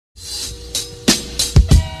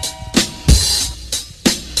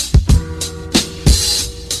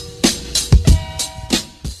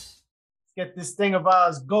Get this thing of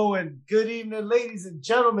ours going. Good evening, ladies and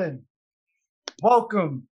gentlemen.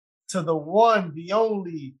 Welcome to the one, the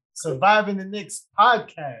only Surviving the Knicks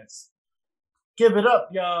podcast. Give it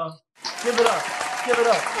up, y'all. Give it up. Give it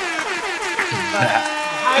up.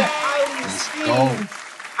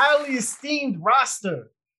 Highly esteemed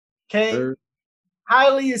roster. Okay?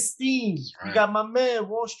 Highly esteemed. Right. We got my man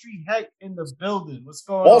Wall Street Heck in the building. What's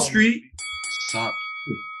going on? Wall Street. What's up?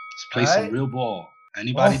 Let's play some real ball.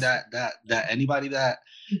 Anybody that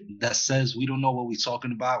says we don't know what we're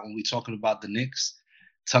talking about when we're talking about the Knicks,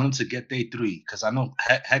 tell them to get their three. Because I know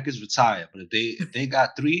Heck is retired, but if they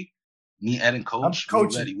got three, me, Ed, and Coach, we're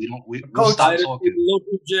ready. We'll stop talking.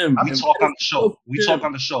 We talk on the show. We talk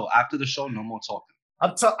on the show. After the show, no more talking.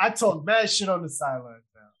 I talk mad shit on the sideline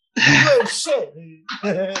now. You shit.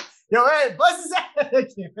 Yo, hey, bust his ass.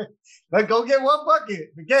 Let's go get one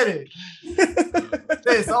bucket. Forget it.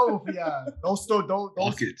 It's over for y'all. Don't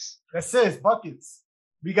buckets. That's it, buckets.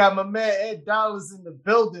 We got my man Ed Dollars in the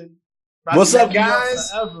building. What's up,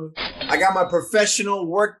 guys? I got my professional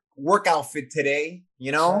work outfit today.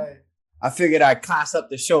 You know, right. I figured I'd class up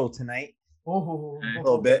the show tonight a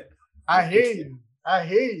little bit. I hear you.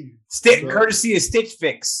 Courtesy of Stitch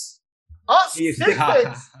Fix. Oh, Stitch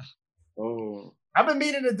Fix. Oh. I've been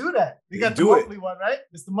meaning to do that. We got the monthly one, right?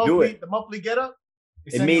 It's the monthly get up.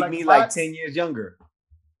 It made me like 10 years younger.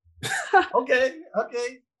 Okay.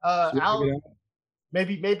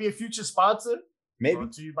 Maybe a future sponsor. Maybe.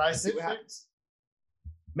 Brought to you by Stitch Fix.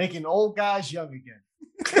 Making old guys young again.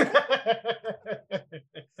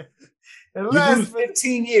 You lose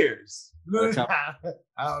 15 years. I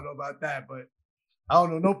don't know about that, but I don't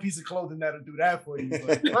know no piece of clothing that'll do that for you.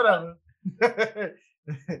 But whatever.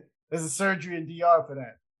 There's a surgery in DR for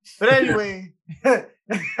that. But anyway,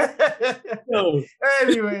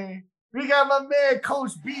 we got my man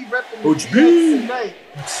Coach B repping Coach B tonight.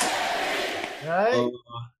 Right?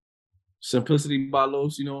 Simplicity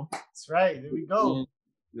Balos, you know. That's right. There we go.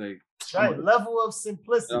 Like, that's right. Level of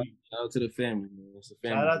simplicity. Shout out to the family, man. It's a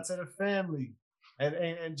family. Shout out to the family.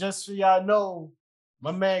 And just so y'all know,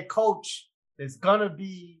 my man Coach is gonna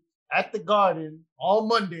be at the Garden on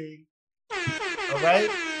Monday. All right.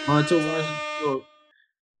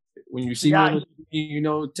 When you see me, you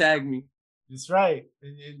know, tag me. That's right.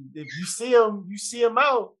 And if you see him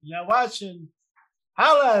out, you're watching,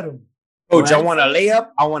 holla at him. Coach, I want a layup,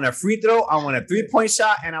 I want a free throw, I want a 3-point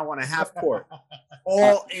shot, and I want a half court.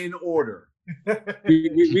 All in order.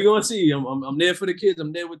 we gonna see. I'm there for the kids.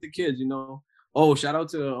 I'm there with the kids, you know. Oh, shout out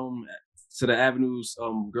to the Avenues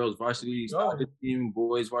girls varsity soccer team,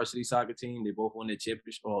 boys varsity soccer team. They both won the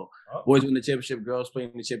championship. Boys win the championship, girls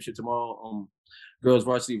playing the championship tomorrow. Girls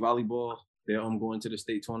varsity volleyball. They're going to the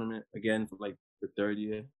state tournament again for like the third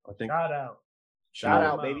year, I think. Shout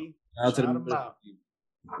out, baby. Shout out to them.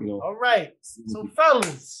 You know. All right. So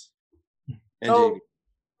fellas.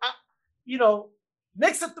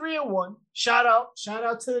 Knicks are 3-1. Shout out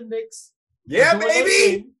to the Knicks. Yeah,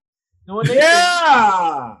 baby.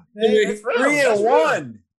 Yeah.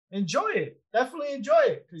 3-1. Enjoy it. Definitely enjoy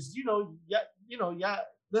it. Because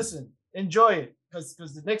listen, enjoy it. Because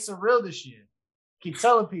the Knicks are real this year. Keep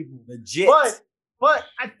telling people. Legit. But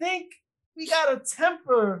I think we gotta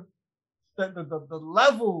temper the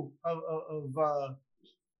level of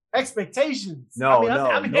expectations. No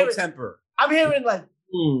temper. I'm hearing like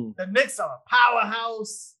the Knicks are a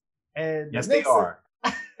powerhouse, and yes, they are.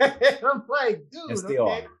 And I'm like, dude, yes, they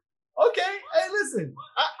are. Okay, hey, listen,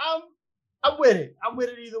 I'm with it. I'm with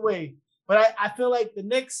it either way. But I feel like the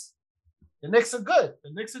Knicks are good.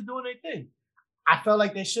 The Knicks are doing their thing. I felt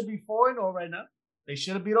like they should be 4-0 right now. They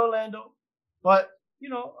should have beat Orlando, but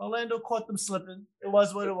Orlando caught them slipping. It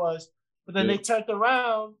was what it was. But then they turned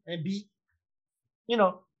around and beat.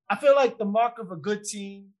 I feel like the mark of a good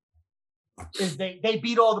team is they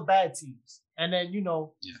beat all the bad teams, and then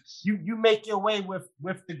you make your way with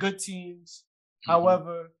the good teams. Mm-hmm.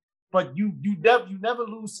 However, but you never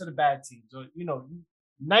lose to the bad teams. Or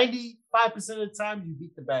 95% of the time you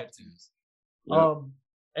beat the bad teams. Yeah.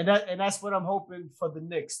 And that's what I'm hoping for the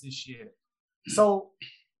Knicks this year. So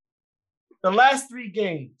the last 3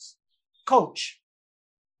 games, Coach,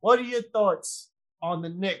 what are your thoughts on the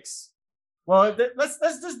Knicks? Well, let's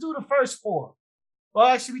just do the first 4. Well,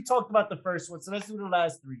 actually, we talked about the first one, so let's do the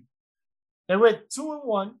last 3. They went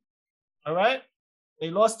 2-1. All right. They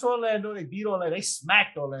lost to Orlando. They beat Orlando. They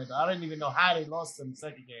smacked Orlando. I don't even know how they lost in the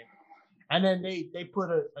second game. And then they put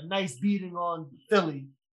a nice beating on Philly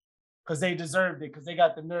because they deserved it, because they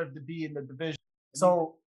got the nerve to be in the division.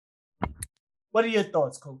 So, what are your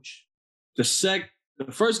thoughts, Coach? The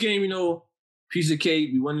first game, piece of cake.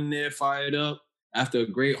 We went in there, fired up after a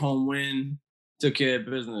great home win, took care of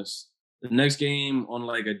business. the next game on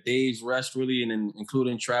like a day's rest, really, and then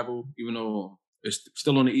including travel, even though it's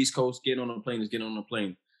still on the East Coast, getting on a plane is getting on a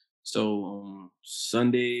plane. So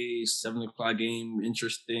Sunday, 7:00 game,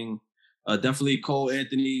 interesting. Definitely Cole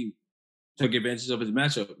Anthony took advantage of his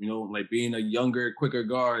matchup, like being a younger, quicker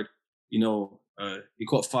guard, he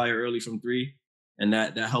caught fire early from three, and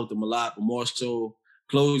that helped him a lot. But more so,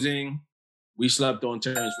 closing, we slept on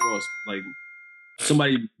Terrence Ross. Like,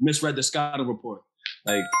 somebody misread the scouting report.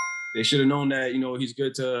 Like, they should have known that, he's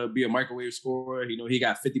good to be a microwave scorer. He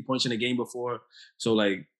got 50 points in the game before. So,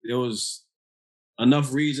 like, there was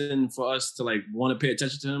enough reason for us to, like, want to pay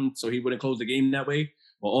attention to him so he wouldn't close the game that way.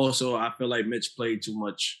 But also, I feel like Mitch played too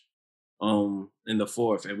much in the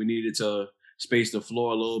fourth, and we needed to space the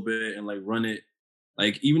floor a little bit and, like, run it.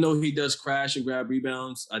 Like, even though he does crash and grab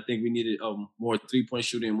rebounds, I think we needed more three-point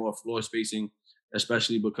shooting, more floor spacing,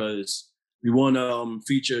 especially because we want to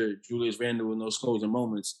feature Julius Randle in those closing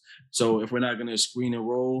moments. So if we're not going to screen and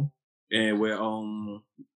roll, and we're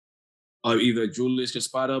either Julius can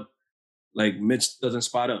spot up, like Mitch doesn't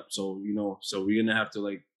spot up. So, so we're going to have to,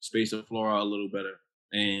 like, space the floor out a little better.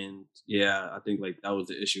 And yeah, I think, like, that was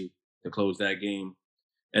the issue to close that game.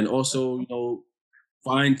 And also,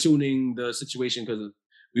 fine tuning the situation, because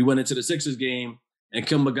we went into the Sixers game and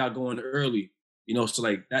Kemba got going early, so,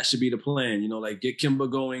 like, that should be the plan, like, get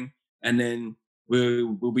Kemba going, and then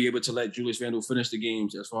we'll be able to let Julius Randle finish the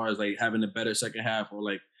games as far as, like, having a better second half, or,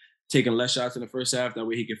 like, taking less shots in the first half. That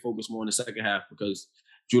way he can focus more in the second half, because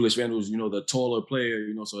Julius Randle's, the taller player,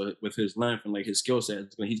 so with his length and, like, his skill set,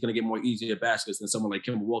 he's going to get more easier baskets than someone like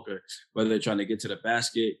Kemba Walker, whether they're trying to get to the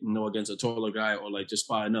basket, against a taller guy, or, like, just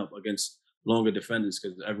spotting up against longer defenders,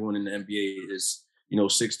 because everyone in the NBA is,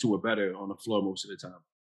 6'2" or better on the floor most of the time.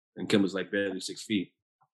 And Kemba's, like, barely 6 feet.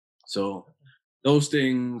 So those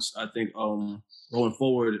things, I think, going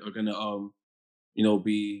forward are going to,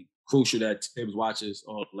 be crucial that Tibbs watches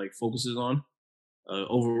or, like, focuses on.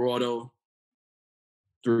 Overall, though,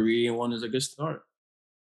 3-1 is a good start.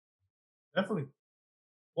 Definitely.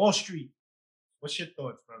 Wall Street, what's your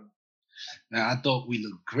thoughts, brother? Now, I thought we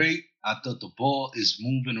looked great. I thought the ball is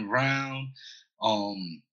moving around.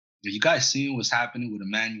 You guys seen what's happening with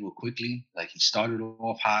Immanuel Quickley? Like, he started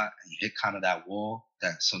off hot and he hit kind of that wall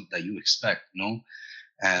that you expect,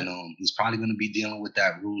 And he's probably going to be dealing with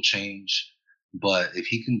that rule change. But if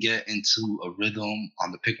he can get into a rhythm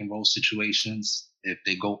on the pick and roll situations, if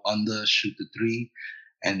they go under, shoot the three.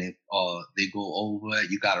 And if they go over,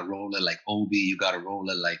 you got to roll it like Obi, you got to roll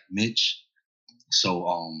it like Mitch. So,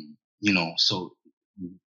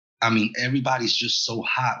 I mean, everybody's just so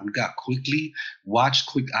hot. We got Quickley. Watch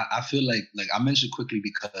Quick. I feel like I mentioned Quickley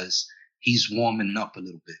because he's warming up a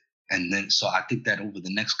little bit. And then, so I think that over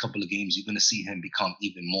the next couple of games, you're going to see him become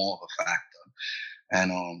even more of a factor.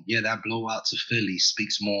 And that blowout to Philly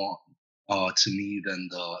speaks more to me than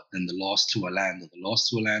the loss to Orlando. The loss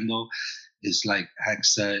to Orlando is, like Heck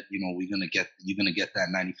said, you're gonna get that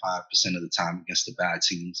 95% of the time against the bad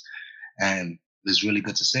teams, and it's really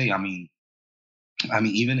good to say. I mean,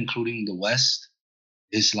 even including the West,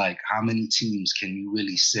 it's like, how many teams can you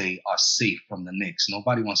really say are safe from the Knicks?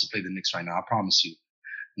 Nobody wants to play the Knicks right now. I promise you.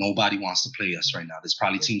 Nobody wants to play us right now. There's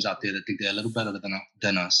probably teams out there that think they're a little better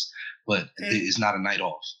than us, but it's not a night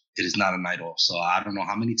off. It is not a night off. So I don't know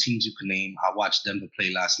how many teams you can name. I watched Denver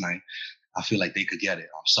play last night. I feel like they could get it.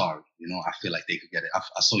 I'm sorry. I feel like they could get it.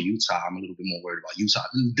 I saw Utah. I'm a little bit more worried about Utah.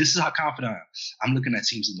 This is how confident I am. I'm looking at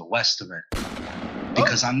teams in the West already,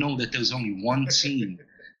 because I know that there's only one team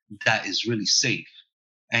that is really safe,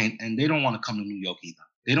 and they don't want to come to New York either.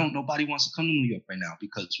 Nobody wants to come to New York right now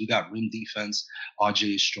because we got rim defense.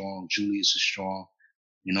 RJ is strong. Julius is strong,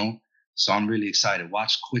 So I'm really excited.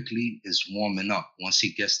 Watch Quickley is warming up. Once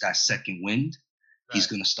he gets that second wind, he's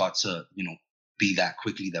going to start to, be that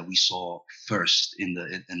Quickley that we saw first in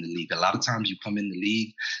the league. A lot of times you come in the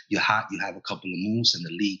league, you're hot, you have a couple of moves, and the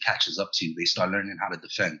league catches up to you. They start learning how to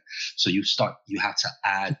defend. So you have to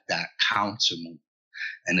add that counter move.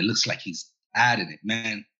 And it looks like he's adding it,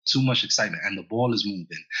 man. Too much excitement, and the ball is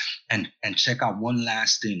moving. And check out one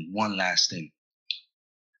last thing.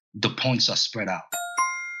 The points are spread out.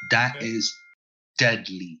 That is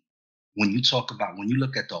deadly. When you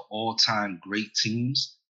look at the all-time great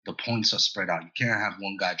teams, the points are spread out. You can't have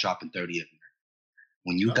one guy dropping 30 every night.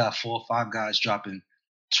 When you got 4 or 5 guys dropping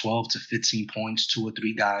 12 to 15 points, 2 or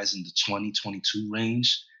 3 guys in the 20, 22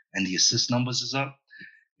 range, and the assist numbers is up,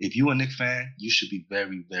 if you're a Knicks fan, you should be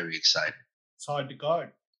very, very excited. It's hard to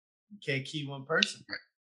guard. You can't keep one person. Right.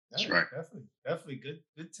 That's right. Definitely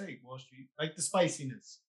good take, Wall Street. Like the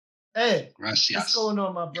spiciness. Hey, gracias. What's going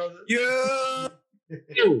on, my brother? Yeah.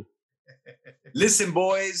 Listen,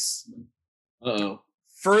 boys. Uh-oh.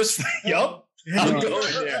 Yup. I'm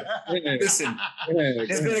going there. Listen,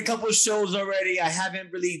 there's been a couple of shows already. I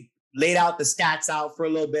haven't really laid out the stats out for a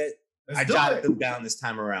little bit. I jotted them down this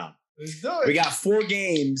time around. Let's do it. We got 4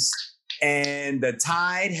 games, and the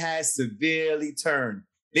tide has severely turned.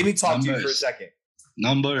 Let me talk to you for a second.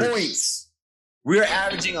 Numbers. Points. We're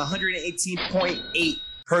averaging 118.8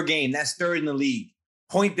 per game. That's 3rd in the league.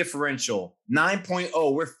 Point differential,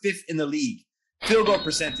 9.0. We're 5th in the league. Field goal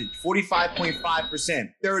percentage, 45.5%.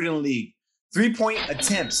 3rd in the league. 3-point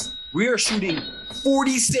attempts. We are shooting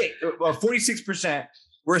 46%.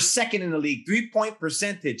 We're 2nd in the league. 3-point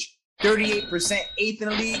percentage, 38%. 8th in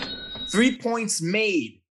the league. 3 points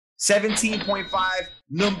made, 17.5.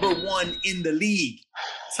 Number 1 in the league.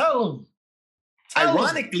 Tell them.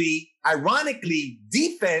 Ironically,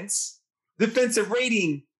 defensive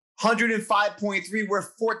rating, 105.3. We're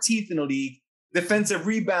 14th in the league. Defensive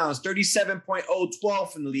rebounds, 37.0,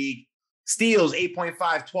 12th in the league. Steals, 8.5,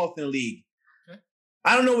 12th in the league. Okay.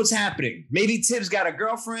 I don't know what's happening. Maybe Tibbs got a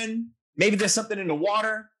girlfriend. Maybe there's something in the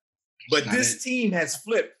water. But this team has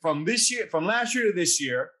flipped from last year to this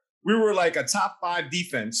year. We were like a top 5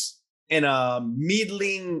 defense and a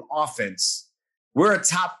middling offense.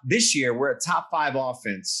 This year, we're a top 5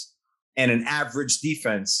 offense and an average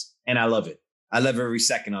defense. And I love it. I love every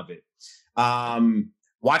second of it.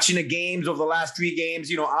 Watching the games over the last 3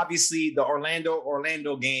 games, obviously the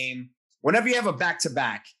Orlando game, whenever you have a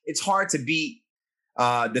back-to-back, it's hard to beat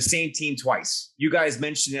the same team twice. You guys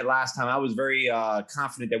mentioned it last time. I was very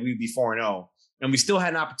confident that we would be 4-0, and we still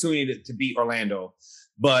had an opportunity to beat Orlando.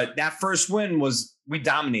 But that first win we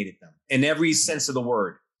dominated them in every sense of the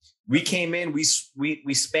word. We came in, we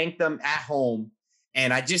spanked them at home,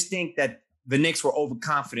 and I just think that the Knicks were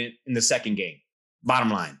overconfident in the second game,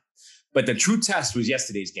 bottom line. But the true test was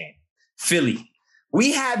yesterday's game. Philly.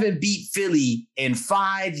 We haven't beat Philly in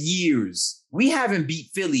 5 years. We haven't beat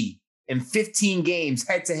Philly in 15 games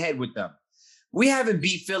head-to-head with them. We haven't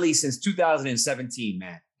beat Philly since 2017,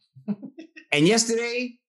 man. And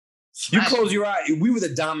yesterday, you close your eye, we were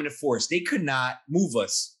the dominant force. They could not move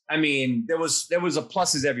us. I mean, there was a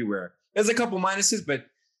pluses everywhere. There's a couple minuses, but,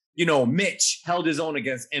 Mitch held his own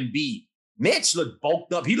against Embiid. Mitch looked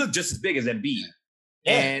bulked up. He looked just as big as Embiid.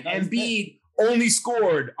 Yeah, and Embiid only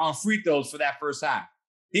scored on free throws for that first half.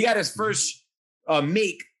 He got his first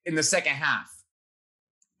make in the second half.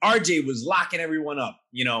 RJ was locking everyone up,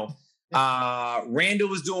 Randall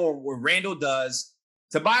was doing what Randall does.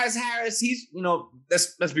 Tobias Harris, he's,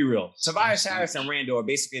 let's be real. Tobias Harris and Randall are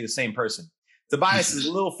basically the same person. Tobias is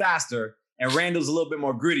a little faster and Randall's a little bit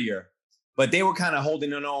more grittier, but they were kind of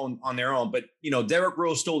holding it on their own. But, Derrick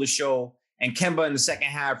Rose stole the show, and Kemba in the second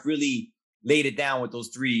half really laid it down with those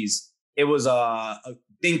threes. It was a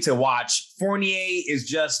thing to watch. Fournier is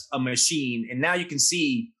just a machine. And now you can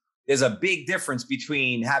see there's a big difference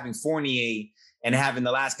between having Fournier and having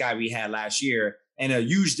the last guy we had last year, and a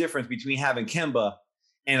huge difference between having Kemba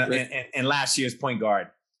and last year's point guard.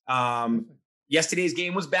 Yesterday's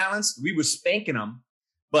game was balanced. We were spanking them.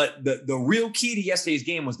 But the real key to yesterday's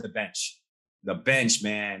game was the bench. The bench,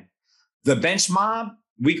 man. The bench mob,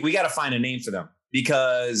 we got to find a name for them,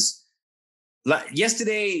 because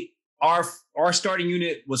yesterday our starting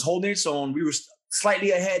unit was holding its own. We were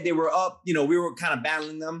slightly ahead. They were up. We were kind of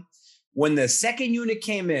battling them. When the second unit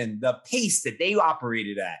came in, the pace that they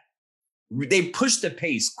operated at, they pushed the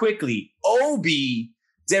pace quickly. Obi,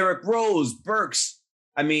 Derrick Rose, Burks.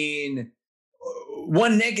 I mean,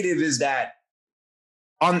 one negative is that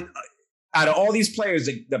out of all these players,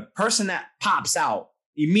 the person that pops out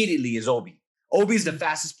immediately is Obi. Obi's the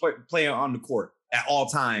fastest player on the court at all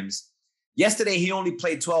times. Yesterday, he only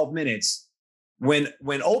played 12 minutes. When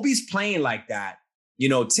Obi's playing like that,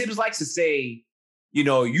 Tibbs likes to say,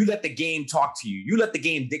 you let the game talk to you. You let the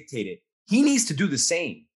game dictate it. He needs to do the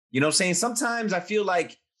same. You know what I'm saying? Sometimes I feel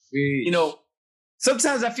like,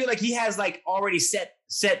 sometimes I feel like he has like already set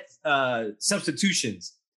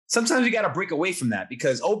substitutions. Sometimes you got to break away from that,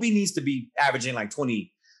 because Obi needs to be averaging like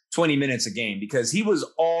 20 minutes a game, because he was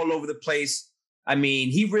all over the place. I mean,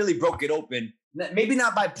 he really broke it open. Maybe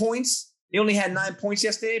not by points. He only had 9 points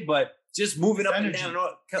yesterday, but just moving up and down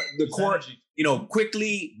the court,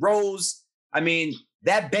 quickly. Rose. I mean,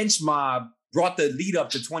 that bench mob brought the lead up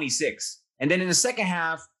to 26. And then in the second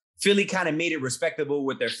half, Philly kind of made it respectable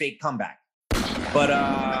with their fake comeback. But,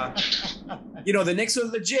 the Knicks are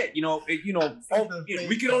legit.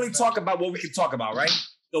 We can only talk about what we can talk about, right?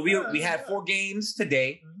 So we had 4 games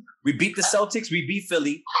today. We beat the Celtics. We beat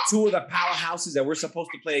Philly, 2 of the powerhouses that we're supposed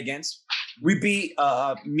to play against. We beat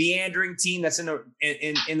a meandering team that's in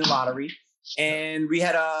the lottery. And we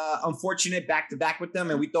had a unfortunate back-to-back with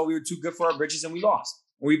them, and we thought we were too good for our britches, and we lost.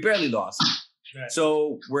 We barely lost. Right.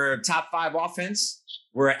 So we're top 5 offense.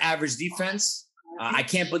 We're an average defense. I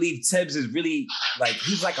can't believe Tibbs is really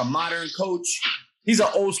he's like a modern coach. He's an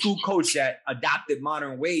old school coach that adopted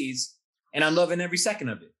modern ways, and I'm loving every second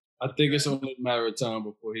of it. I think it's only a matter of time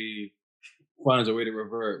before he finds a way to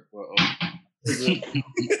revert. But,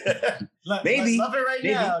 maybe. Love it right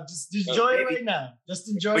now. Just enjoy it right now. Just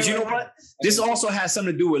enjoy it. But you know what? This also has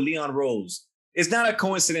something to do with Leon Rose. It's not a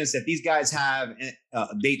coincidence that these guys have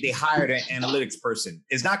they hired an analytics person.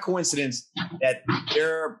 It's not coincidence that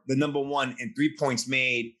they're the number 1 in 3 points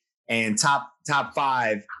made and top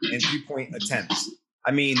 5 in 3-point attempts.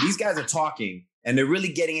 I mean, these guys are talking and they're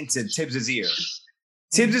really getting into Tibbs' ear.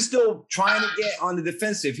 Tibbs is still trying to get on the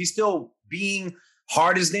defensive. He's still being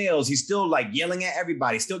hard as nails. He's still yelling at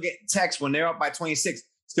everybody, still getting texts when they're up by 26,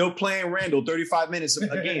 still playing Randall 35 minutes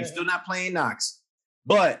a game, still not playing Knox.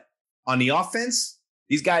 But on the offense,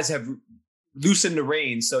 these guys have loosened the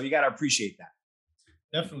reins, so you got to appreciate that.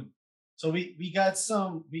 Definitely. So we got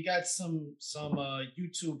some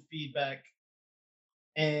YouTube feedback,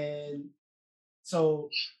 and so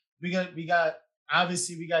we got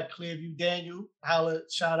obviously we got Clearview Daniel.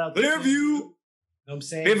 Shout out to Clearview. You know what I'm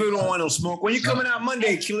saying? Clearview don't want no smoke. When you coming out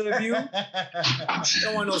Monday, Clearview?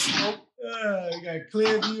 Don't want no smoke. We got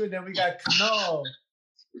Clearview, and then we got Canal.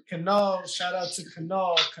 Canal, shout out to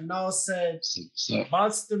Canal. Canal said,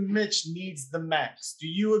 Monster Mitch needs the max. Do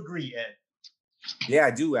you agree, Ed? Yeah,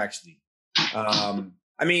 I do actually.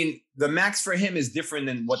 I mean, the max for him is different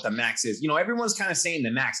than what the max is. You know, everyone's kind of saying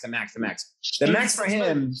the max. The max for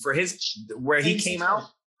him, for where he came out,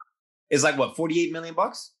 is like what, $48 million?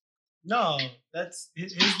 No, that's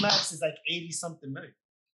his max is like 80-something million.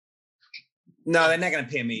 No, they're not gonna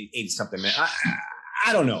pay him 80-something million.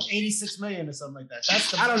 I don't know. 86 million or something like that.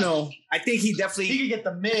 I don't know. I think he definitely could get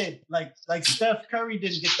the mid, like Steph Curry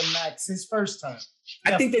didn't get the max his first time.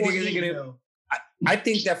 I think that they're gonna. I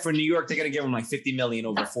think that for New York, they're gonna give him like 50 million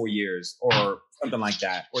over 4 years or something like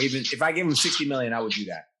that. Or even if I gave him 60 million, I would do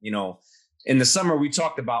that. You know, in the summer we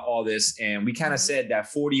talked about all this and we kind of said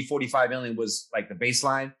that 45 million was like the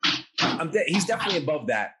baseline. He's definitely above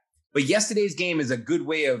that. But yesterday's game is a good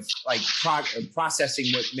way of like processing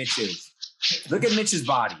what Mitch is. Look at Mitch's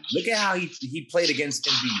body. Look at how he played against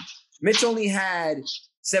Embiid. Mitch only had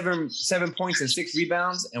seven points and 6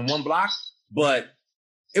 rebounds and 1 block, but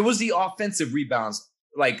it was the offensive rebounds.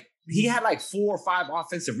 Like he had like 4 or 5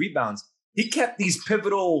 offensive rebounds. He kept these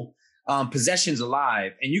pivotal possessions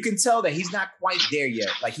alive, and you can tell that he's not quite there yet.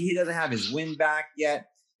 Like he doesn't have his wind back yet.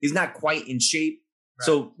 He's not quite in shape. Right.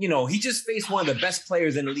 So, you know, he just faced one of the best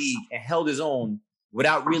players in the league and held his own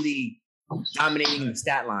without really dominating the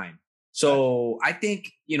stat line. So I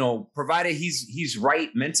think, you know, provided he's right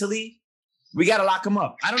mentally, we got to lock him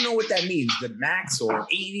up. I don't know what that means, the max or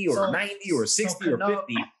 80 or 90 or 60 or 50.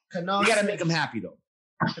 We got to make him happy, though.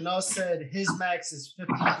 Canal said his max is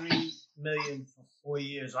 53 million for 4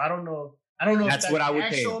 years. I don't know if that's what I would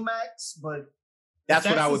pay him. Max, but that's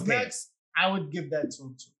what I would pay. Max, I would give that to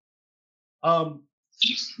him too.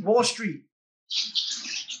 Wall Street,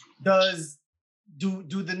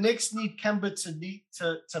 do the Knicks need Kemba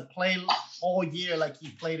to play all year like he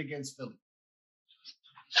played against Philly?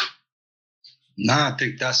 Nah, I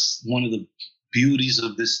think that's one of the beauties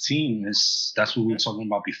of this team. That's what we were talking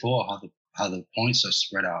about before, how the points are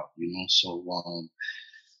spread out, you know. So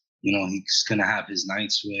you know, he's gonna have his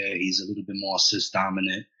nights where he's a little bit more assist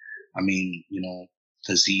dominant. I mean, you know,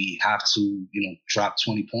 does he have to, you know, drop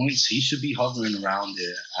 20 points? He should be hovering around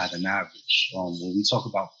there at an average. When we talk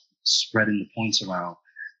about spreading the points around,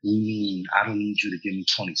 we mean I don't need you to give me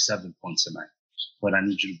 27 points a night, but I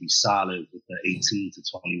need you to be solid with the 18 to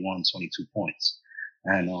 21, 22 points.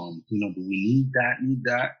 And, you know, do we need that?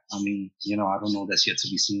 I mean, you know, I don't know. That's yet to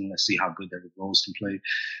be seen. Let's see how good Derrick Rose can play.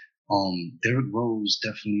 Derrick Rose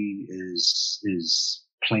definitely is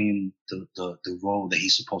playing the role that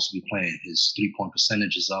he's supposed to be playing. His 3-point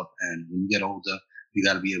percentage is up, and when you get older, you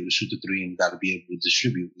got to be able to shoot the 3 and you got to be able to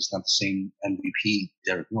distribute. He's not the same MVP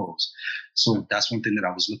Derrick Rose. So that's one thing that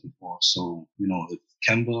I was looking for. So, you know, if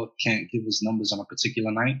Kemba can't give us numbers on a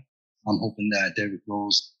particular night, I'm hoping that Derrick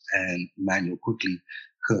Rose and Emmanuel Quickley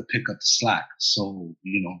could pick up the slack. So,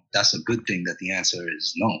 you know, that's a good thing that the answer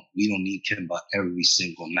is no. We don't need Kemba every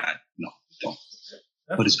single night. No, we don't.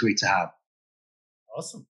 But it's great to have.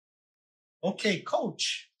 Awesome. Okay,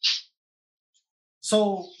 Coach.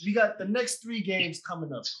 So we got the next 3 games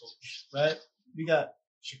coming up, Coach, right? We got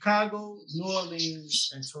Chicago, New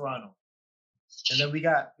Orleans, and Toronto. And then we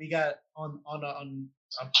got on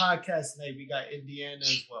a podcast tonight, we got Indiana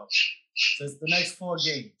as well. So it's the next 4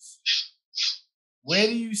 games. Where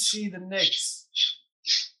do you see the Knicks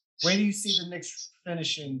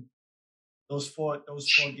finishing those four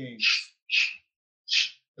games.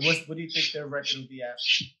 What do you think their record will be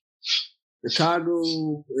after?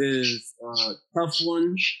 Chicago is a tough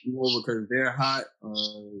one, because they're hot.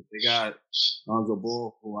 They got Lonzo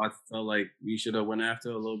Ball, who I felt like we should have went after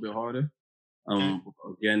a little bit harder.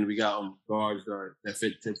 Again, we got guards that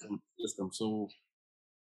fit the system. So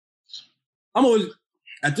I'm always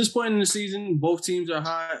at this point in the season, both teams are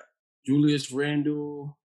hot. Julius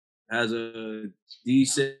Randle has a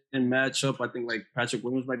decent matchup. I think like Patrick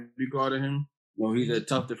Williams might be guarding him. He's a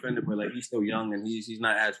tough defender, but like he's still young and he's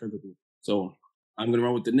not as physical. So I'm gonna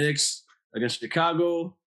run with the Knicks against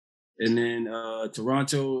Chicago, and then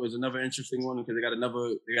Toronto is another interesting one because they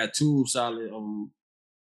got two solid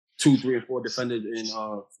 2, 3, and 4 defenders in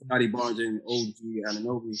Scotty Barnes and OG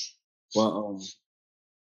Anunoby. But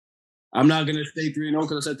I'm not gonna say 3-0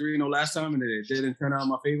 because I said 3-0 last time and it didn't turn out in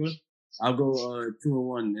my favor. I'll go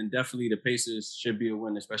 2-1, and definitely the Pacers should be a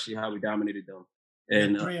win, especially how we dominated them.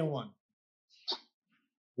 And 3-1.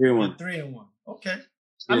 3-1. 3-1. Okay.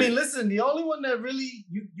 Yeah. I mean, listen, the only one that really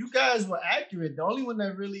you guys were accurate. The only one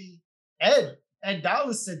that really Ed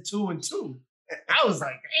Dallas said 2-2. I was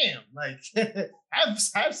like, damn, like have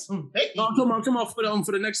some faith. No, I'm talking about for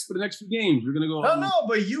the next few games. We're gonna go. No,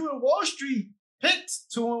 but you and Wall Street picked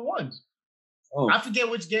 2-1. Oh. I forget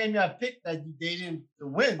which game y'all picked that you didn't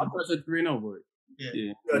win. I thought I said 3-0, but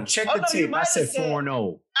yeah. Yo, check the tape. I said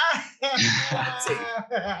 4-0.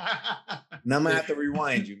 Now I'm gonna have to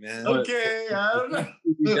rewind you, man. Okay, I don't know.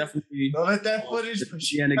 Definitely don't let that footage. The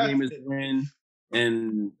Indiana game is a win,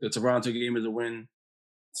 and the Toronto game is a win.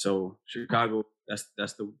 So Chicago, that's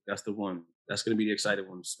the one. That's gonna be the exciting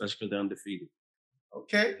one, especially because they're undefeated.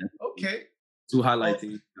 Okay. 2 highlight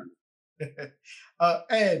teams.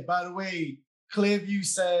 Ed, by the way, Clearview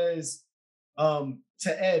says, to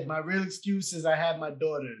Ed, my real excuse is I have my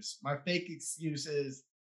daughters. My fake excuse is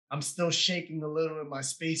I'm still shaking a little in my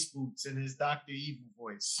space boots in his Dr. Evil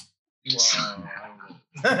voice. Wow.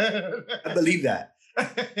 I believe that. I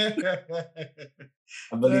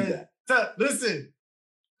believe that. Listen,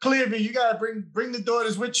 Clearview, you gotta bring the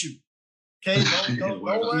daughters with you. Okay, don't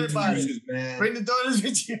worry about it. Man. Bring the daughters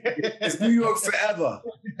with you. It's New York forever.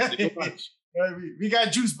 We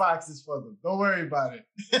got juice boxes for them. Don't worry about it.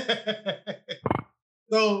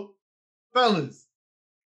 So, fellas,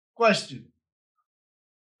 question.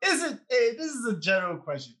 This is a general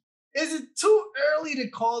question. Is it too early to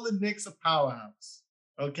call the Knicks a powerhouse?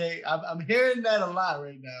 Okay, I'm hearing that a lot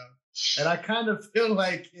right now. And I kind of feel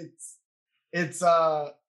like it's I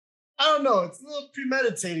don't know, it's a little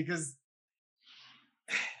premeditated because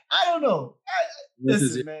I don't know.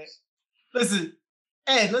 Listen, man. Listen,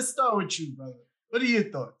 Ed, let's start with you, brother. What are your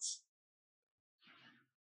thoughts?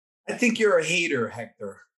 I think you're a hater,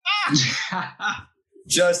 Hector.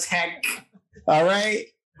 Just heck. All right?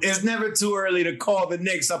 It's never too early to call the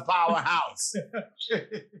Knicks a powerhouse.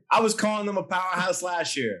 I was calling them a powerhouse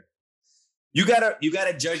last year. You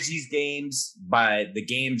gotta judge these games by the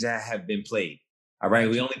games that have been played. All right.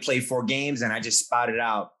 We only played 4 games, and I just spouted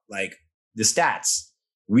out like the stats.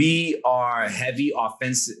 We are heavy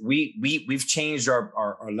offensive. We've changed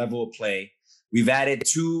our level of play. We've added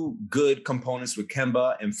 2 good components with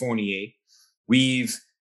Kemba and Fournier. We've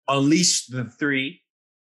unleashed the 3.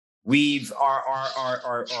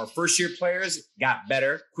 Our first year players got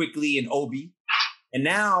better quickly in Obi. And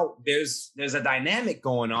now there's a dynamic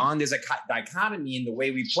going on. There's a dichotomy in the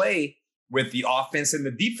way we play with the offense and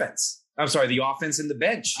the defense. I'm sorry, the offense and the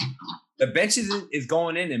bench. The bench is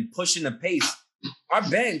going in and pushing the pace. Our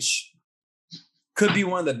bench could be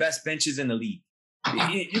one of the best benches in the league.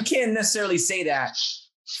 You can't necessarily say that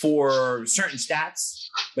for certain stats,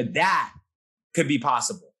 but that could be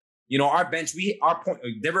possible. You know, our bench,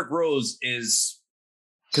 Derrick Rose is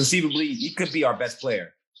conceivably, he could be our best player.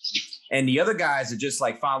 And the other guys are just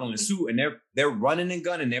like following suit, and they're running and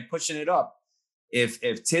gunning, they're pushing it up.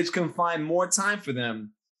 If Tibbs can find more time for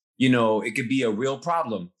them, you know, it could be a real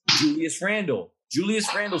problem. Julius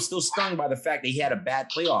Randle still stung by the fact that he had a bad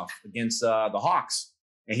playoff against the Hawks.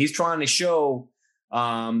 And he's trying to show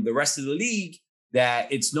the rest of the league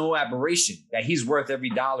that it's no aberration, that he's worth every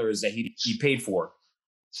dollar that he paid for.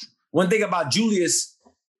 One thing about Julius,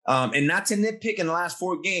 and not to nitpick in the last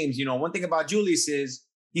 4 games, you know, one thing about Julius is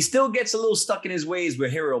he still gets a little stuck in his ways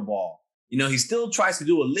with hero ball. You know, he still tries to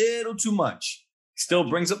do a little too much. He still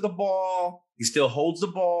brings up the ball. He still holds the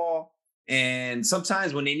ball. And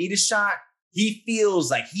sometimes when they need a shot, he feels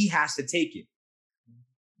like he has to take it.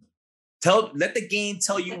 Let the game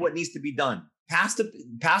tell you what needs to be done. Pass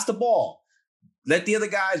the ball. Let the other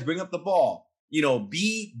guys bring up the ball. You know,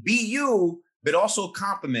 be you, but also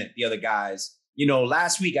compliment the other guys. You know,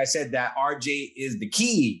 last week I said that RJ is the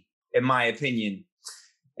key in my opinion.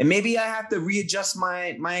 And maybe I have to readjust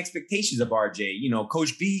my expectations of RJ. You know,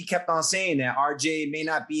 Coach B kept on saying that RJ may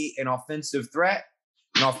not be an offensive threat,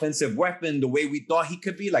 an offensive weapon the way we thought he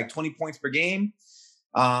could be, like 20 points per game.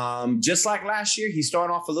 Just like last year, he's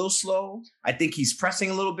starting off a little slow. I think he's pressing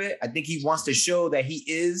a little bit. I think he wants to show that he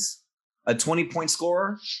is a 20-point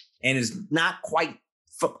scorer and is not quite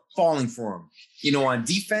falling for him. You know, on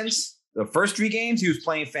defense, the first 3 games, he was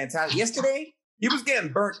playing fantastic. Yesterday, he was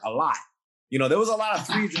getting burnt a lot. You know, there was a lot of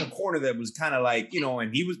threes in the corner that was kind of like, you know,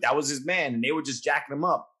 and that was his man, and they were just jacking him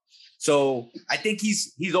up. So I think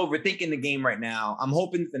he's overthinking the game right now. I'm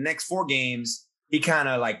hoping the next 4 games, he kind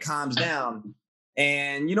of like calms down.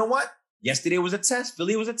 And you know what? Yesterday was a test.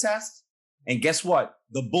 Philly was a test. And guess what?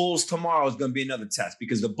 The Bulls tomorrow is going to be another test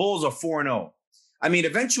because the Bulls are 4-0. I mean,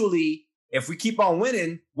 eventually, if we keep on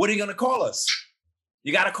winning, what are you going to call us?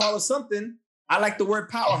 You got to call us something. I like the word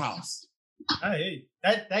powerhouse. Hey,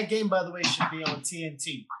 that game, by the way, should be on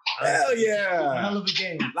TNT. Hell yeah. Hell of a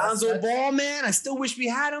game. Lonzo Ball, man, I still wish we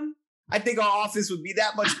had him. I think our offense would be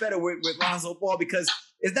that much better with Lonzo Ball because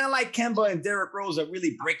it's not like Kemba and Derrick Rose are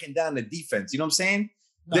really breaking down the defense. You know what I'm saying?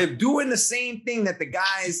 No. They're doing the same thing that the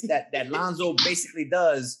guys that Lonzo basically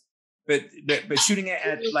does, but shooting it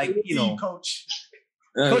at like, you know. Coach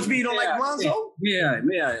B, you don't like Lonzo? Yeah.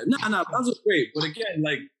 No, Lonzo's great. But again,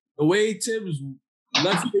 like the way Tibbs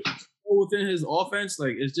lets it go within his offense,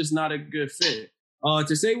 like it's just not a good fit.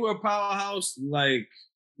 To say we're a powerhouse, like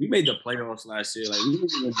we made the playoffs last year. Like we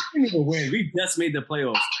didn't even win. We just made the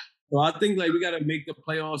playoffs. So I think like we got to make the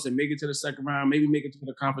playoffs and make it to the second round, maybe make it to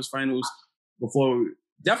the conference finals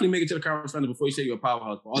definitely make it to the conference finals before you say you're a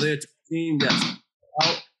powerhouse. But are they a team? Yes.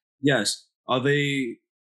 Yes. Are they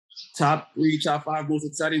top 3, top 5 most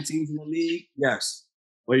exciting teams in the league? Yes.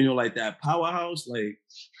 But, you know, like that powerhouse, like,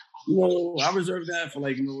 you know, I reserve that for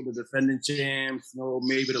like, you know, the defending champs, you know,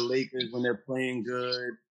 maybe the Lakers when they're playing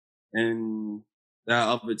good. And that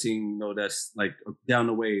other team, you know, that's like down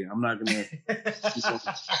the way. I'm not gonna.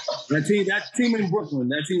 that team in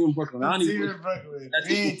Brooklyn. I don't even.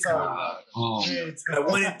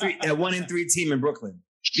 That 1-3 team in Brooklyn.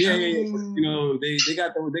 Yeah. You know, they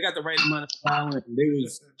got the right amount of talent. They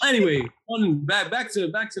was anyway. Back to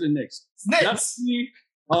the Knicks.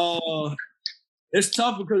 It's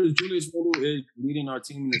tough because Julius Randle is leading our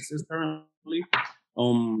team in assists currently.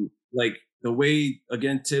 Like the way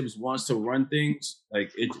again Tibbs wants to run things,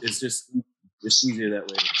 like it's easier that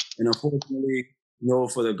way. And unfortunately, you know,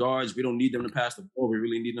 for the guards, we don't need them to pass the ball. We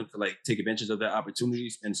really need them to like take advantage of their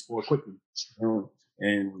opportunities and score quickly.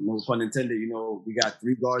 And no pun intended, you know, we got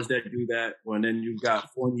 3 guards that do that. And then you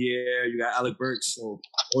got Fournier, you got Alec Burks. So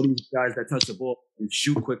all these guys that touch the ball and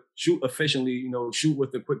shoot quick, shoot efficiently, you know, shoot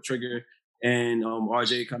with the quick trigger. And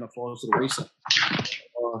RJ kind of falls to the wayside.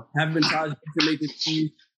 Having Taj to make the team,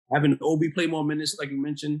 having Obi play more minutes, like you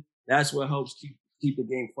mentioned, that's what helps keep the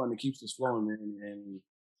game fun and keeps us flowing, man.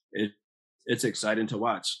 And it's exciting to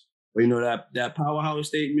watch. But you know that powerhouse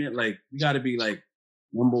statement, like we got to be like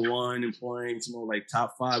number 1 in points, you know, like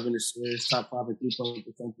top 5 in assists, top 5 in 3-point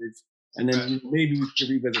percentage, and then maybe we should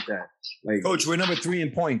revisit that. Like, Coach, we're number 3 in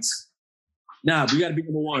points. Nah, we got to be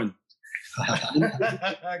number 1. You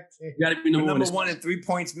got to be number 1 in 3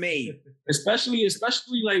 points made. Especially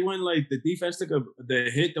like when like the defense took the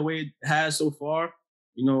hit the way it has so far.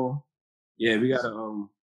 You know, yeah, we got to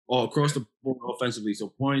all across the board offensively. So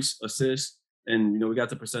points, assists, and you know we got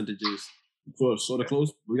the percentages. So the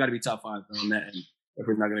close, we got to be top 5 on that end if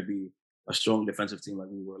we're not going to be a strong defensive team like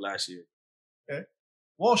we were last year. Okay,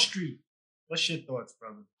 Wall Street. What's your thoughts,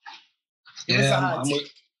 brother?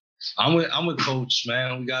 I'm with Coach,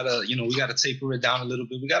 man. We gotta taper it down a little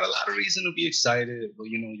bit. We got a lot of reason to be excited, but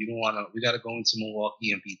you know, we gotta go into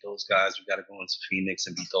Milwaukee and beat those guys. We gotta go into Phoenix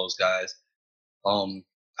and beat those guys.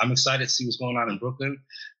 I'm excited to see what's going on in Brooklyn.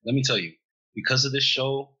 Let me tell you, because of this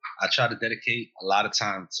show, I try to dedicate a lot of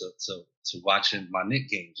time to watching my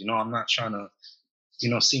Knicks games. You know, I'm not trying to, you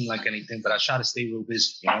know, seem like anything, but I try to stay real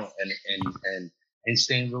busy, you know, and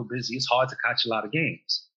staying real busy. It's hard to catch a lot of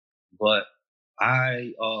games, but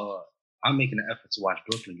I'm making an effort to watch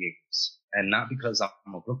Brooklyn games, and not because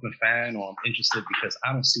I'm a Brooklyn fan or I'm interested, because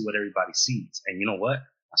I don't see what everybody sees. And you know what?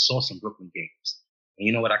 I saw some Brooklyn games, and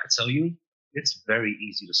you know what I could tell you? It's very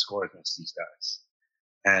easy to score against these guys.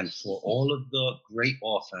 And for all of the great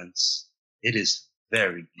offense, it is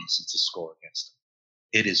very easy to score against them.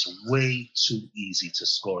 It is way too easy to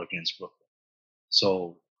score against Brooklyn.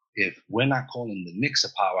 So if we're not calling the Knicks a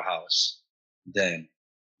powerhouse, then,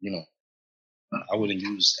 you know, I wouldn't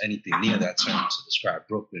use anything near that term to describe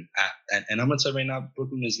Brooklyn. And I'm going to tell you right now,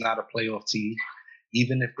 Brooklyn is not a playoff team.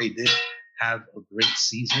 Even if they did have a great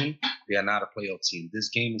season, they are not a playoff team. This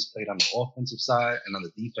game is played on the offensive side and on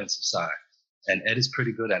the defensive side. And Ed is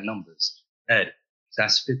pretty good at numbers. Ed,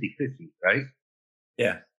 that's 50-50, right?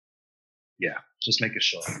 Yeah. Yeah, just making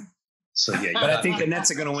sure. So, yeah. But I think the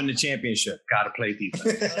Nets are going to win the championship. Got to play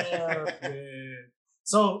defense.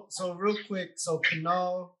 So real quick. So,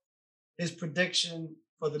 Canal, his prediction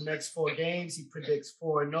for the next 4 games, he predicts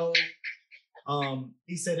 4-0.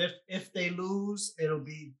 He said if they lose, it'll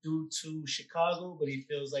be due to Chicago, but he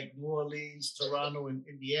feels like New Orleans, Toronto, and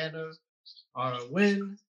Indiana are a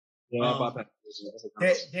win.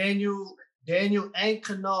 Daniel and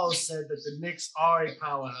Canal said that the Knicks are a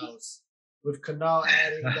powerhouse, with Canal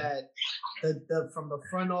adding that the from the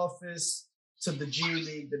front office to the G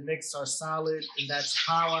League, the Knicks are solid, and that's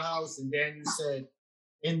powerhouse. And Daniel said,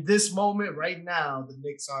 in this moment, right now, the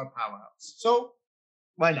Knicks are a powerhouse. So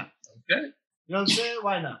why not? Okay. You know what I'm saying?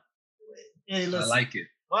 Why not? Hey, listen. I like it.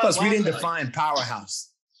 Plus, we didn't define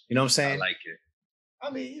powerhouse. You know what I'm saying? I like it. I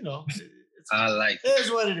mean, you know, I like it. It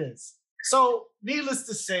is what it is. So, needless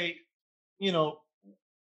to say, you know,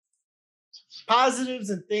 positives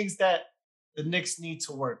and things that the Knicks need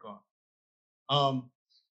to work on.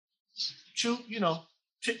 Choose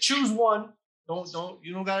one.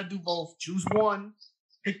 You don't gotta do both. Choose one.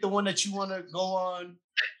 Pick the one that you want to go on,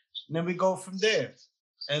 and then we go from there.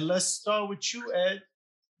 And let's start with you, Ed.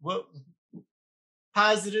 What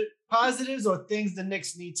positives or things the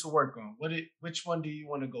Knicks need to work on? Which one do you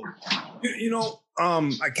want to go with?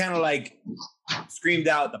 I kind of like screamed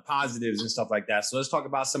out the positives and stuff like that. So let's talk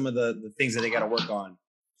about some of the things that they got to work on.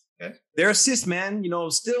 Okay. Their assists, man.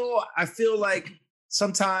 Still, I feel like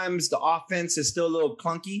sometimes the offense is still a little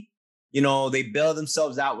clunky. They bail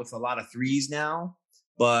themselves out with a lot of threes now,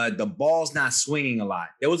 but the ball's not swinging a lot.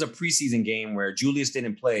 There was a preseason game where Julius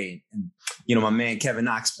didn't play, and my man Kevin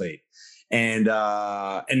Knox played, and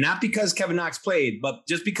not because Kevin Knox played, but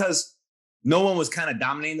just because no one was kind of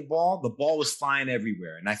dominating the ball was flying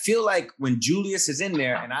everywhere. And I feel like when Julius is in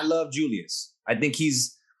there, and I love Julius, I think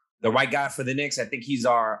he's the right guy for the Knicks. I think he's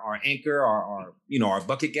our anchor, our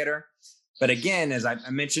bucket getter. But again, as I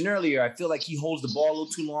mentioned earlier, I feel like he holds the ball a little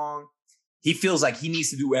too long. He feels like he needs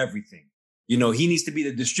to do everything. He needs to be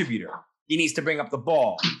the distributor. He needs to bring up the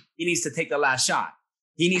ball. He needs to take the last shot.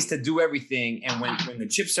 He needs to do everything. And when the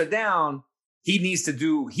chips are down, he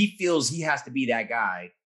feels he has to be that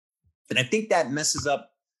guy. And I think that messes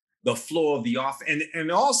up the flow of the offense.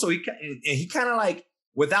 And also he kind of like,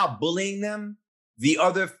 without bullying them, the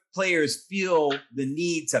other players feel the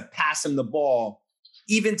need to pass him the ball,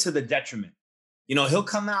 even to the detriment. He'll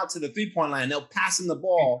come out to the 3-point line. They'll pass him the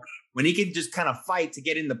ball when he can just kind of fight to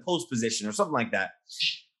get in the post position or something like that.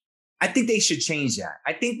 I think they should change that.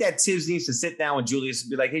 I think that Tibbs needs to sit down with Julius and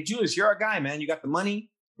be like, hey, Julius, you're our guy, man. You got the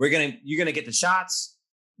money. You're going to get the shots.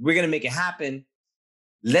 We're going to make it happen.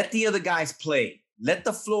 Let the other guys play. Let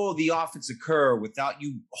the flow of the offense occur without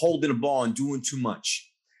you holding the ball and doing too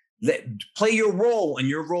much. Play your role, and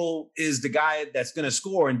your role is the guy that's going to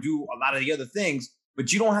score and do a lot of the other things,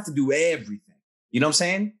 but you don't have to do everything. You know what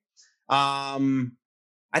I'm saying?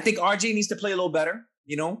 I think RJ needs to play a little better.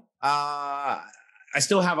 I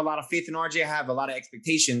still have a lot of faith in RJ. I have a lot of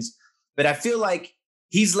expectations, but I feel like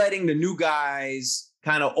he's letting the new guys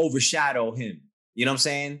kind of overshadow him. You know what I'm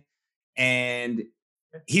saying? And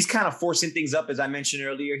he's kind of forcing things up, as I mentioned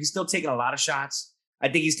earlier. He's still taking a lot of shots. I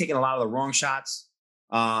think he's taking a lot of the wrong shots.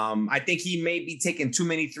 I think he may be taking too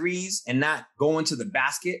many threes and not going to the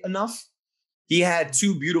basket enough. He had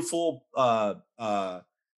 2 beautiful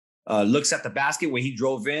looks at the basket where he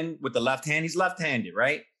drove in with the left hand. He's left-handed,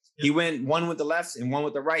 right? Yep. He went one with the left and one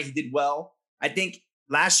with the right. He did well. I think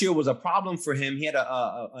last year was a problem for him. He had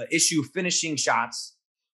a issue finishing shots.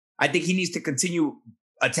 I think he needs to continue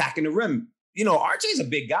attacking the rim. RJ's a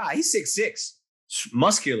big guy. He's 6'6",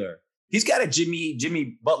 muscular. He's got a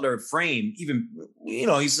Jimmy Butler frame. Even,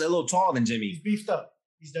 he's a little taller than Jimmy. He's beefed up.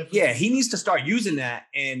 He's definitely. Yeah, he needs to start using that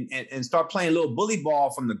and start playing a little bully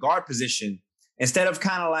ball from the guard position instead of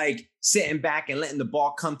kind of like sitting back and letting the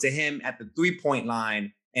ball come to him at the 3-point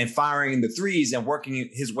line and firing the threes and working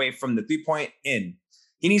his way from the 3-point in.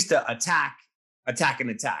 He needs to attack. And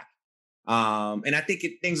I think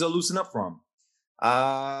things will loosen up for him.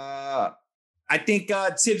 I think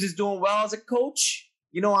Tibbs is doing well as a coach.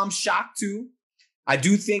 I'm shocked too. I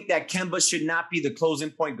do think that Kemba should not be the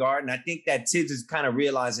closing point guard, and I think that Tibbs is kind of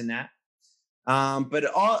realizing that. But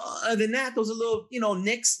other than that, those are little,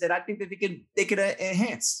 nicks that I think that they could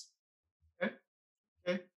enhance.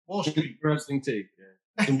 Okay. Wall Street. Interesting take.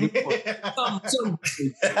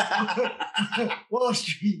 Wall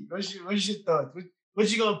Street. What's your thoughts?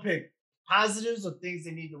 What you gonna pick? Positives or things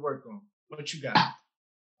they need to work on? What you got?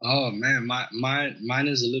 Oh man, mine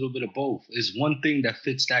is a little bit of both. Is one thing that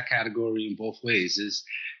fits that category in both ways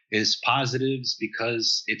is positives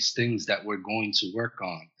because it's things that we're going to work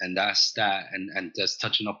on, and that's that, and just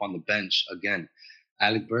touching up on the bench again,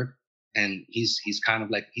 Alec Burke, and he's kind of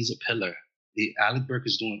like he's a pillar. Alec Burke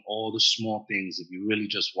is doing all the small things. If you really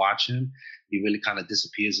just watch him, he really kind of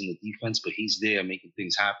disappears in the defense, but he's there making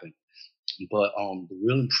things happen. But the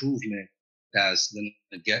real improvement that's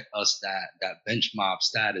gonna get us that bench mob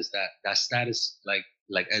status, that status,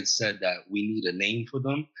 like Ed said, that we need a name for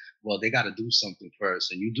them. Well, they got to do something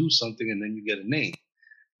first, and you do something, and then you get a name.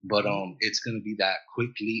 But it's gonna be that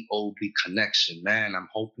quickly Obi connection, man. I'm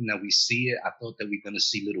hoping that we see it. I thought that we're gonna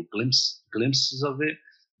see little glimpses of it,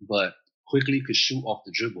 but quickly could shoot off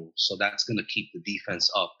the dribble, so that's gonna keep the defense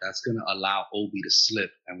up. That's gonna allow Obi to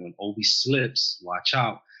slip, and when Obi slips, watch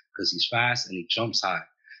out because he's fast and he jumps high.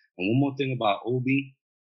 And one more thing about Obi,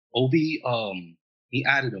 he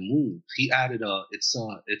added a move. He added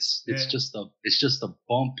it's just a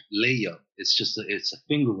bump layup. It's a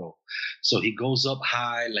finger roll. So he goes up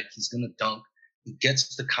high like he's gonna dunk. He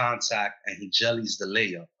gets the contact and he jellies the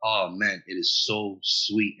layup. Oh man, it is so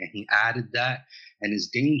sweet. And he added that, and it's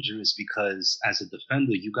dangerous because as a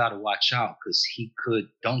defender, you gotta watch out because he could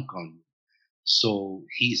dunk on you. So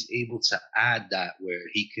he's able to add that where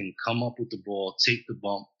he can come up with the ball, take the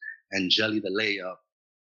bump, and jelly the layup.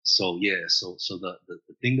 So yeah, so the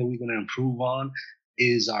thing that we're gonna improve on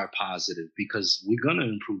is our positive because we're gonna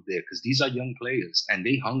improve there because these are young players and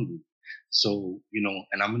they hungry. So,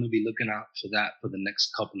 and I'm gonna be looking out for that for the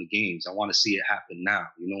next couple of games. I want to see it happen now.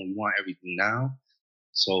 We want everything now.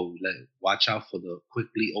 So watch out for the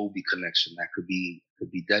quickly Obi connection. That could be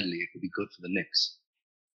deadly. It could be good for the Knicks.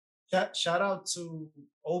 Shout out to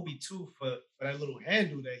Obi too for that little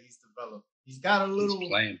handle that he's developed. He's got a little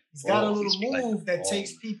move that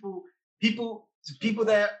takes people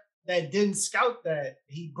that didn't scout that.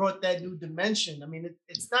 He brought that new dimension. I mean,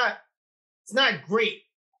 it's not great,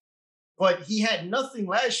 but he had nothing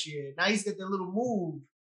last year. Now he's got that little move,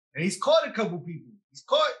 and he's caught a couple people.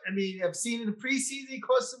 I've seen in the preseason he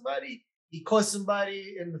caught somebody. He caught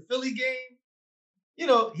somebody in the Philly game.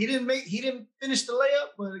 He didn't finish the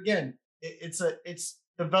layup, but again, it's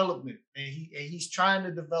development, and he's trying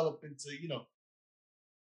to develop into,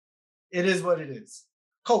 it is what it is.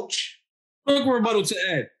 Coach. Quick rebuttal to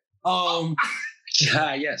Ed.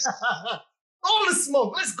 Yes. All the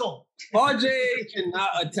smoke. Let's go. RJ cannot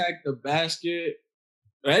attack the basket.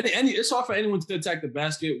 It's hard for anyone to attack the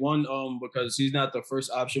basket. One, because he's not the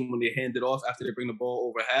first option when they hand it off after they bring the ball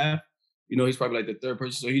over half. He's probably like the third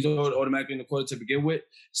person, so he's automatically in the court to begin with.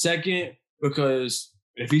 Second, because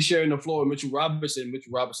if he's sharing the floor with Mitchell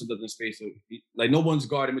Robinson doesn't space it. Like, no one's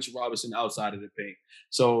guarding Mitchell Robinson outside of the paint.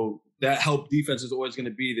 So that help defense is always going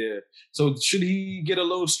to be there. So should he get a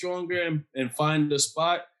little stronger and find the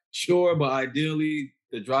spot? Sure, but ideally,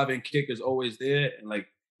 the driving kick is always there. And, like,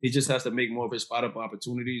 he just has to make more of his spot-up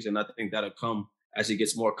opportunities, and I think that'll come as he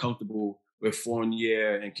gets more comfortable with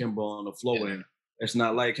Fournier and Kimball on the floor. Yeah. And it's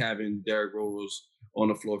not like having Derrick Rose on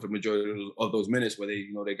the floor for the majority of those minutes where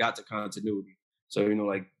they got the continuity. So,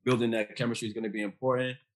 like, building that chemistry is going to be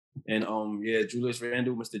important. And, Julius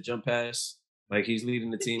Randle, Mr. Jump Pass, like, he's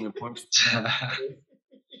leading the team in points.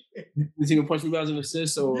 The team in points, rebounds, and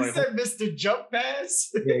assists. So, you said Mr. Jump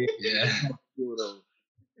Pass? Yeah.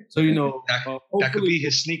 So, that could be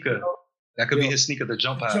his sneaker. That could be his sneaker, the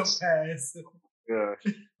Jump Pass. Jump Pass. Yeah.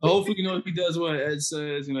 Hopefully, if he does what Ed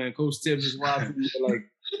says, and Coach Tibbs is watching, like,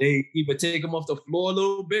 they either take him off the floor a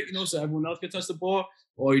little bit, so everyone else can touch the ball,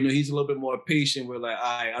 or, he's a little bit more patient with, like, all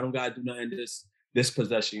right, I don't got to do nothing this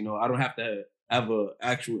possession, I don't have to have an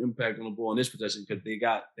actual impact on the ball in this possession because they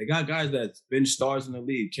got guys that's been stars in the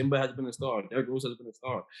league. Kimba has been a star. Derrick Rose has been a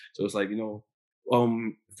star. So it's like,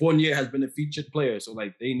 Fournier has been a featured player. So,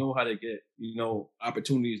 like, they know how to get,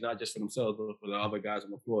 opportunities, not just for themselves, but for the other guys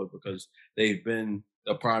on the floor because they've been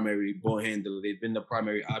the primary ball handler. They've been the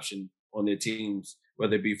primary option on their teams,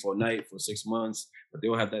 whether it be for a night, for 6 months, but they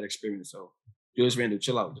don't have that experience. So Julius Randle,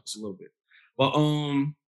 chill out just a little bit. But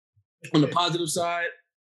on the positive side,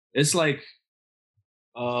 it's like,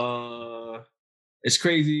 it's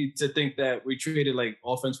crazy to think that we traded like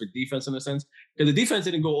offense for defense in a sense because the defense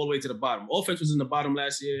didn't go all the way to the bottom. Offense was in the bottom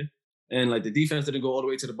last year, and like the defense didn't go all the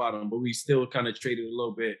way to the bottom, but we still kind of traded a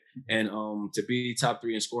little bit. And to be top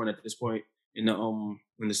 3 in scoring at this point in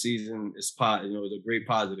the season is is a great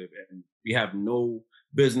positive, and we have no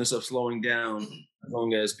business of slowing down as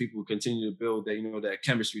long as people continue to build that that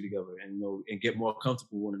chemistry together and and get more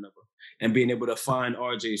comfortable with one another and being able to find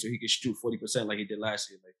RJ so he can shoot 40% like he did last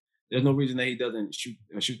year. Like, there's no reason that he doesn't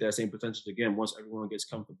shoot that same potential again once everyone gets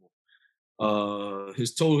comfortable.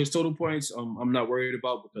 His total points, I'm not worried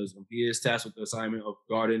about because he is tasked with the assignment of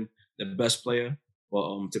guarding the best player.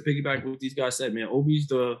 But to piggyback what these guys said, man, Obi's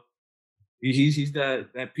he's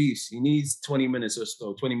that piece. He needs 20 minutes or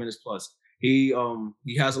so, 20 minutes plus. He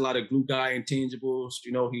has a lot of glue guy intangibles.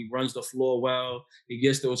 You know, he runs the floor well. He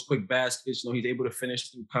gets those quick baskets. You know, he's able to finish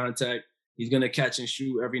through contact. He's gonna catch and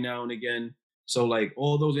shoot every now and again. So like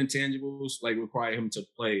all those intangibles like require him to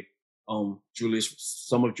play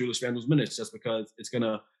some of Julius Randle's minutes just because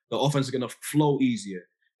the offense is gonna flow easier.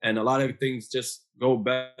 And a lot of things just go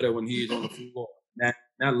better when he is on the floor.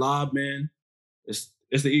 That lob, man, it's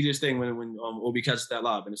the easiest thing when Obi catches that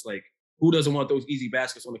lob. And it's like, who doesn't want those easy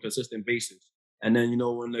baskets on a consistent basis? And then, you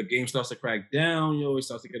know, when the game starts to crack down, you know, it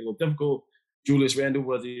starts to get a little difficult. Julius Randle,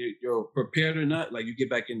 whether you're prepared or not, like you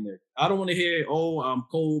get back in there. I don't want to hear, oh, I'm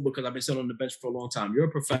cold because I've been sitting on the bench for a long time. You're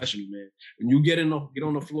a professional, man. When you get on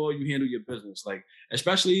the floor, you handle your business. Like,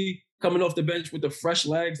 especially coming off the bench with the fresh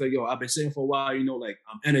legs, like, yo, I've been sitting for a while, you know, like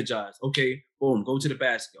I'm energized. Okay, boom, go to the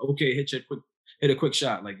basket. Okay, hit a quick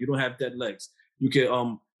shot. Like you don't have dead legs. You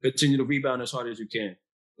can continue to rebound as hard as you can.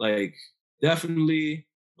 Like definitely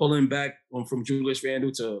pulling back from Julius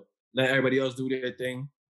Randle to let everybody else do their thing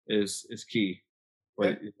is key.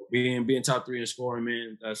 But being top 3 in scoring,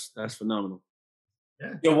 man, that's phenomenal.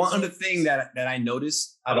 Yeah. One other thing that I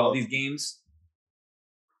noticed out of all these games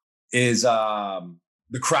is the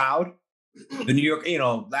crowd. The New York, you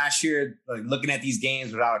know, last year, like looking at these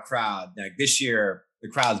games without a crowd, like this year, the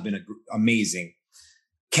crowd's been amazing.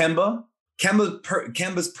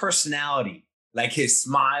 Kemba's personality, like his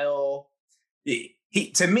smile.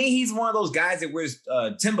 To me, he's one of those guys that wears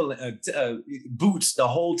Timberland boots the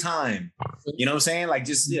whole time. You know what I'm saying? Like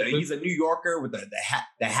just he's a New Yorker with the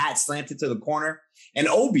hat slanted to the corner. And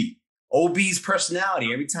Obi's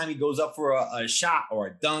personality, every time he goes up for a shot or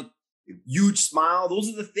a dunk, huge smile. Those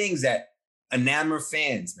are the things that enamor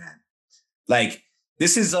fans, man. Like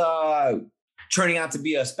this is turning out to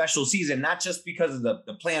be a special season, not just because of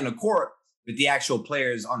the play on the court, but the actual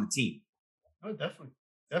players on the team. Oh, definitely.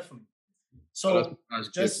 So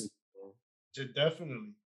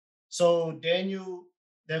definitely. So Daniel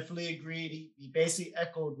definitely agreed. He basically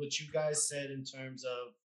echoed what you guys said in terms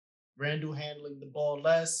of Randle handling the ball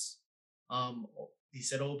less. He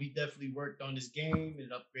said Obi definitely worked on his game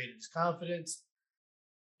and upgraded his confidence.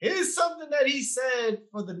 Here's something that he said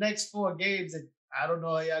for the next 4 games that I don't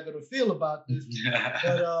know how y'all gonna feel about this,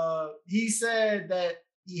 but he said that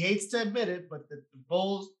he hates to admit it, but the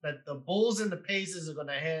Bulls and the Pacers are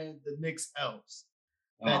gonna hand the Knicks L's.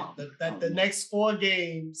 That the next 4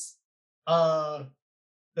 games, the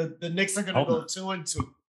Knicks are gonna go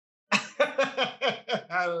 2-2.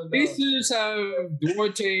 I don't know. Pacers have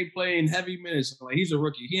Duarte playing heavy minutes. Like he's a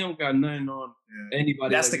rookie. He don't got nothing on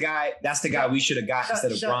anybody. That's the guy we should have got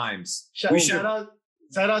instead of Grimes. Shout out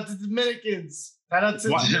to the Dominicans. Shout out to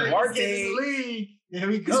Duarte in the league. Here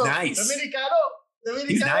we go. He's nice. Dominicano.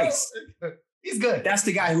 He's nice. He's good. That's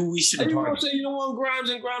the guy who we should have targeted. You don't want Grimes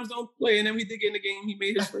and Grimes don't play, and then we did get in the game. He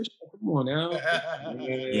made his first shot. Come on now.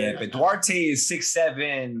 Yeah, but Duarte is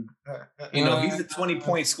 6'7". You know, he's a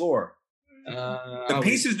 20-point scorer. The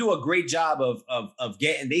Pacers do a great job of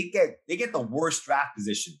getting. They get the worst draft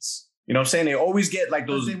positions. You know what I'm saying? They always get like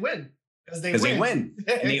those. They win. Because they win.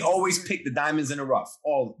 And they always pick the diamonds in the rough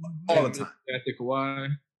all the time. Got the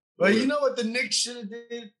Kawhi. Well, you know what the Knicks should have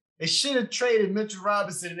did? They should have traded Mitchell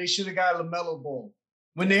Robinson and they should have got LaMelo Ball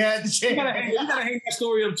when they had the chance. You gotta hang that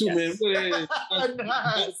story up too, man. You see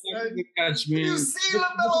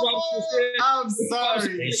LaMelo Ball? I'm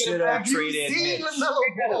sorry. They should have traded Mitch. You see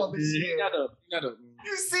LaMelo Ball this year?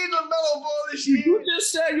 You see LaMelo Ball this year? You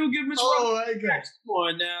just said you'll give Mitch Robinson. God. Come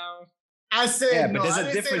on now. I said but there's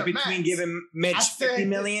a difference between giving Mitch $50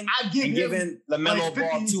 million and giving LaMelo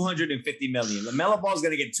Ball $250 million. LaMelo Ball is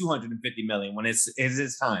going to get $250 million when it's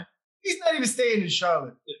his time. He's not even staying in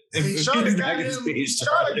Charlotte. Charlotte got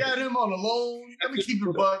him on a loan. Let me keep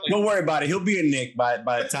it buck. Don't worry about it. He'll be a Knick by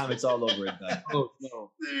the time it's all over and done. Oh,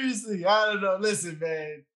 no. Seriously, I don't know. Listen,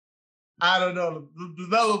 man. I don't know.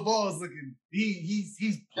 LaMelo Ball is looking. He's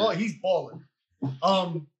balling.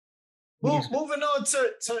 Moving on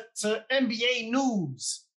to NBA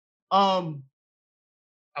news. I'm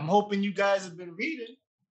hoping you guys have been reading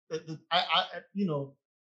the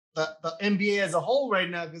NBA as a whole right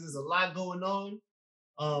now because there's a lot going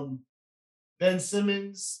on. Ben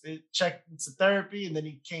Simmons checked into therapy and then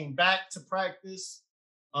he came back to practice.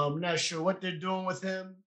 I'm not sure what they're doing with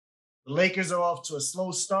him. The Lakers are off to a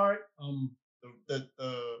slow start. The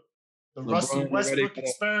Russell Westbrook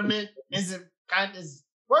experiment isn't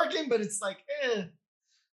working, but it's like, it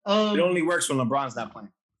only works when LeBron's not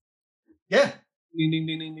playing. Yeah. Ding, ding,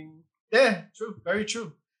 ding, ding, ding. Yeah, true. Very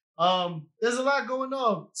true. There's a lot going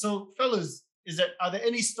on. So, fellas, are there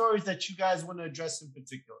any stories that you guys want to address in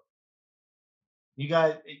particular? You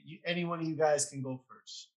guys, any one of you guys can go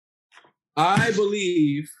first. I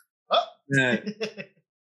believe that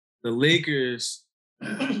the Lakers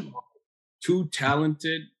are too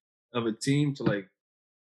talented of a team to like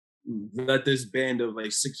let this band of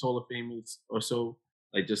like 6 Hall of Famers or so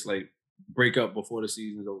just break up before the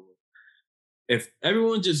season's over. If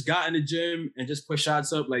everyone just got in the gym and just put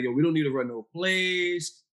shots up, like, yo, we don't need to run no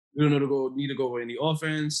plays. We don't need to go any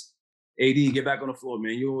offense. AD, get back on the floor,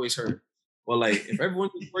 man. You always hurt. But like, if everyone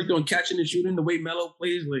just worked on catching and shooting the way Melo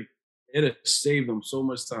plays, like, it'd save them so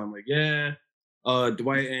much time. Like, yeah,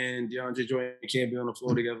 Dwight and DeAndre Jordan can't be on the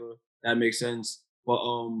floor together. That makes sense. But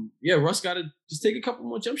yeah, Russ got to just take a couple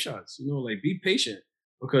more jump shots. You know, like, be patient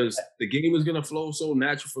because the game is gonna flow so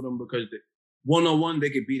natural for them because one-on-one they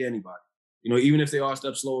could beat anybody. You know, even if they are a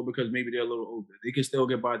step slower because maybe they're a little older, they can still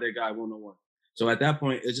get by their guy one-on-one. So at that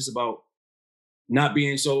point, it's just about not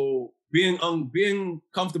being being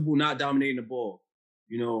comfortable not dominating the ball.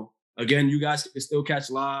 You know, again, you guys can still catch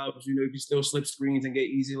lobs. You know, you can still slip screens and get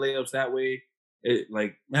easy layups that way. It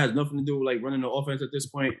has nothing to do with like running the offense at this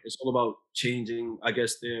point. It's all about changing, I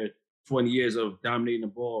guess, their 20 years of dominating the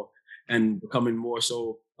ball and becoming more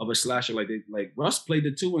so of a slasher. Like Russ played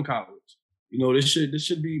the 2 in college. You know, this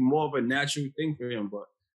should be more of a natural thing for him. But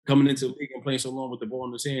coming into the league and playing so long with the ball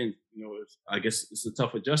in his hand, you know, I guess it's a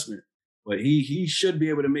tough adjustment. But he should be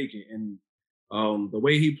able to make it. And the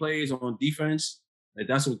way he plays on defense,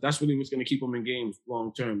 that's really what's going to keep him in games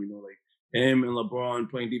long term. You know, like him and LeBron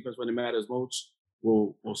playing defense when it matters most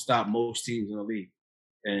will stop most teams in the league.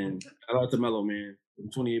 And shout out to Melo, man.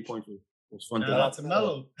 28 points was fun. Shout out to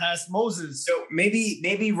Melo. Past Moses. So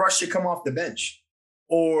maybe Russ should come off the bench.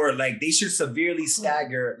 Or like they should severely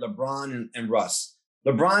stagger LeBron and Russ.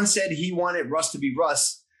 LeBron said he wanted Russ to be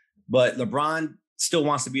Russ, but LeBron still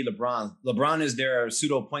wants to be LeBron. LeBron is their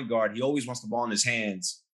pseudo point guard. He always wants the ball in his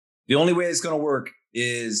hands. The only way it's going to work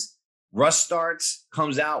is Russ starts,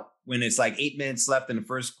 comes out when it's like 8 minutes left in the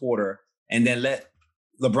first quarter, and then let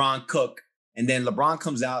LeBron cook. And then LeBron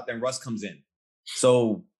comes out, then Russ comes in.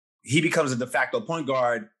 So he becomes a de facto point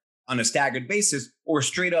guard on a staggered basis, or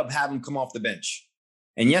straight up have him come off the bench.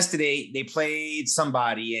 And yesterday they played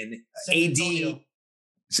somebody and AD.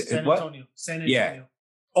 San Antonio. Yeah.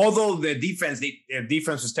 Although their defense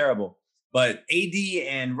was terrible, but AD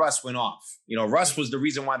and Russ went off. You know, Russ was the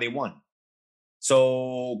reason why they won.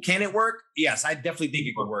 So can it work? Yes, I definitely think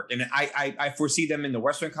it could work. And I foresee them in the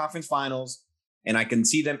Western Conference Finals, and I can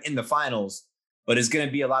see them in the finals, but it's going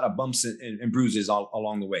to be a lot of bumps and bruises all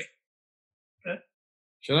along the way. Okay.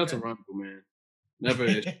 Shout out to Rondo, man.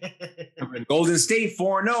 Never. Golden State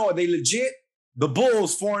 4-0. Are they legit? The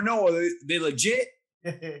Bulls 4-0. Are they legit?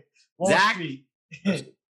 Zach?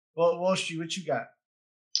 Wall Street, what you got?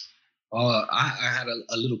 I had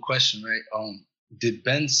a little question, right? Did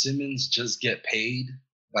Ben Simmons just get paid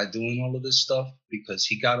by doing all of this stuff? Because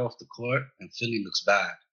he got off the court and Philly looks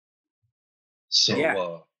bad. So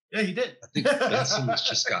yeah, he did. I think Ben Simmons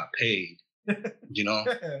just got paid. You know?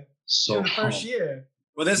 So in the first year.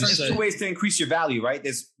 Well, there's 2 ways to increase your value, right?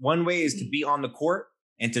 There's one way is to be on the court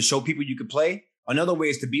and to show people you can play. Another way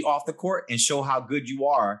is to be off the court and show how good you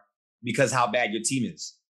are because how bad your team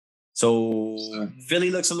is. So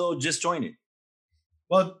Philly looks a little disjointed.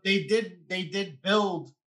 Well, they did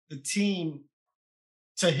build the team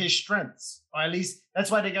to his strengths, or at least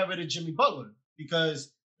that's why they got rid of Jimmy Butler,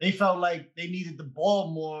 because they felt like they needed the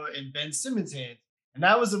ball more in Ben Simmons' hands. And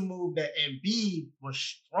that was a move that Embiid was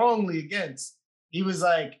strongly against. He was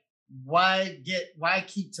like, why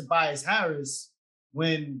keep Tobias Harris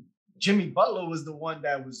when Jimmy Butler was the one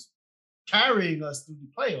that was carrying us through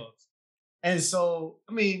the playoffs? And so,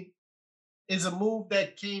 I mean, it's a move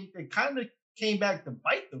that kind of came back to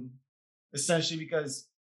bite them, essentially, because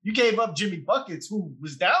you gave up Jimmy Buckets, who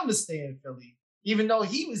was down to stay in Philly, even though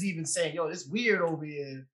he was even saying, yo, it's weird over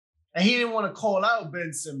here. And he didn't want to call out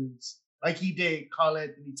Ben Simmons like he did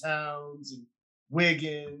Karl-Anthony Towns and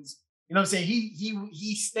Wiggins. You know what I'm saying?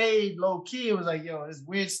 He stayed low key. It was like, yo, there's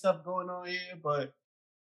weird stuff going on here, but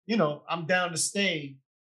you know, I'm down to stay.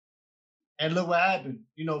 And look what happened.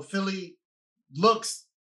 You know, Philly looks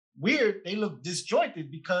weird. They look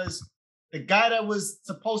disjointed because the guy that was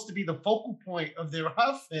supposed to be the focal point of their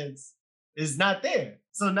offense is not there.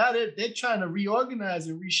 So now they're trying to reorganize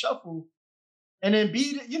and reshuffle. And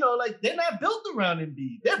Embiid, you know, like they're not built around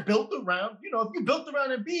Embiid. They're built around, you know, if you're built around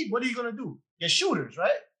Embiid, what are you going to do? Get shooters,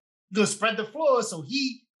 right? You're going to spread the floor so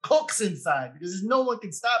he cooks inside because no one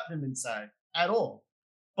can stop him inside at all.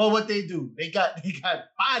 But what they do, they got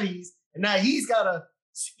bodies, and now he's got to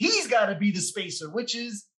he's got to be the spacer, which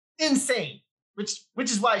is insane.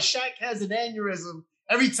 Which is why Shaq has an aneurysm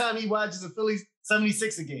every time he watches a Phillies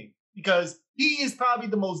 76er game, because he is probably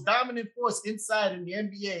the most dominant force inside in the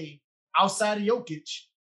NBA outside of Jokic,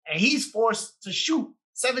 and he's forced to shoot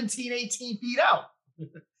 17, 18 feet out.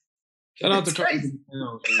 Shout out to crazy.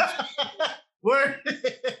 Word.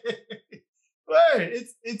 Word.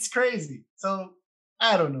 It's crazy. So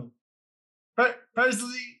I don't know.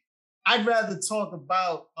 Personally, I'd rather talk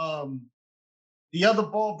about the other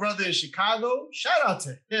ball brother in Chicago. Shout out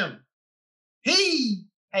to him. He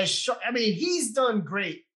has he's done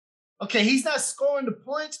great. Okay, he's not scoring the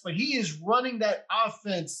points, but he is running that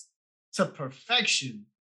offense to perfection.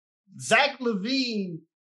 Zach LaVine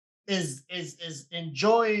is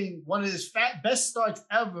enjoying one of his best starts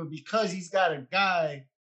ever because he's got a guy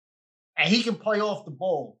and he can play off the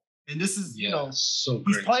ball. And this is, so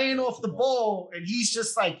he's playing off the ball and he's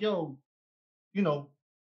just like, yo, you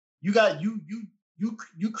got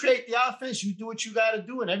you create the offense, you do what you got to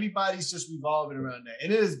do, and everybody's just revolving around that.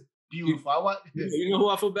 And it is beautiful. You know who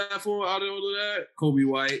I feel bad for out of all of that? Kobe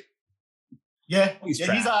White. Yeah, he's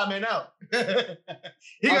odd man out.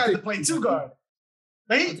 He got to play two guard.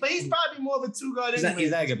 But he's probably more of a two guard. He's not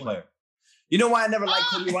a good player. You know why I never liked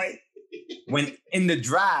Kobe White? When in the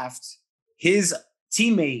draft, his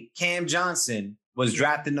teammate Cam Johnson was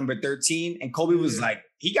drafted number 13, and Kobe was like,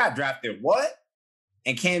 he got drafted what?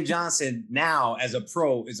 And Cam Johnson now, as a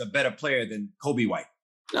pro, is a better player than Kobe White.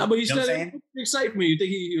 Nah, but he said excitement. You think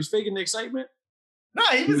he was faking the excitement? No,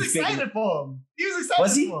 he was excited for him. He was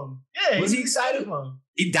excited for him. Yeah, was he excited for him?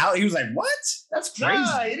 He doubted. He was like, "What? That's crazy."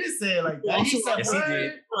 Nah, he didn't say it like that. He said, yes, he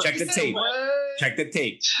did. Check the tape. Check the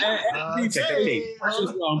tape. Check the tape.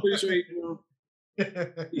 I'm pretty sure.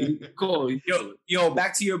 Cool. Yo,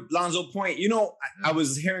 back to your Lonzo point. I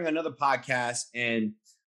was hearing another podcast, and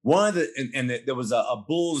one of there was a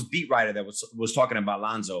Bulls beat writer that was talking about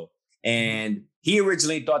Lonzo, and he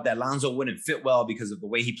originally thought that Lonzo wouldn't fit well because of the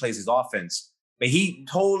way he plays his offense. But he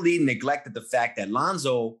totally neglected the fact that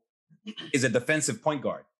Lonzo is a defensive point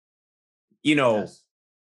guard. Yes.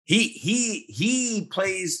 He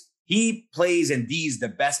plays in D's the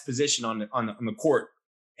best position on the court,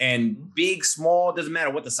 and big, small, doesn't matter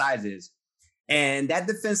what the size is. And that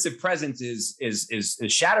defensive presence is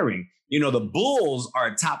shattering. The Bulls are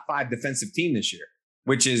a top 5 defensive team this year,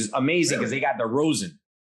 which is amazing because they got DeRozan.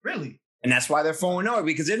 Really? And that's why they're 4-0,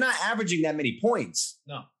 because they're not averaging that many points.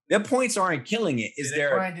 No. Their points aren't killing it.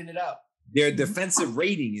 They're grinding it out. Their defensive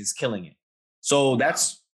rating is killing it. So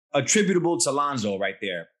that's attributable to Lonzo right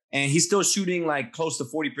there. And he's still shooting like close to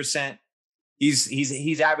 40%.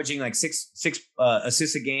 He's averaging like six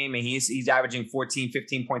assists a game, and he's averaging 14,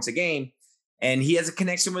 15 points a game. And he has a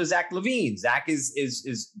connection with Zach LaVine. Zach is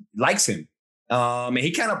likes him. And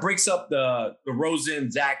he kind of breaks up the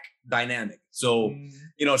Rosen Zach dynamic. So,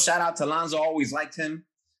 shout out to Lonzo. Always liked him.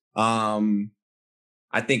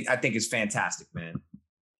 I think it's fantastic, man.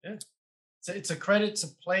 Yeah. It's a credit to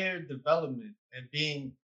player development and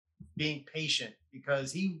being patient,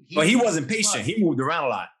 because he wasn't patient. He moved around a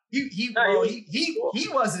lot. He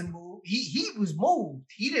wasn't moved. He was moved.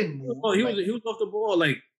 He didn't move. Oh, he was off the ball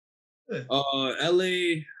like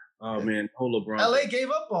LA. Oh man, LeBron. LA gave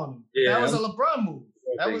up on him. Yeah, that was a LeBron move.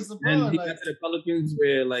 That was LeBron. And he got to the Pelicans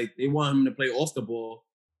where like they want him to play off the ball,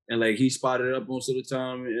 and like he spotted up most of the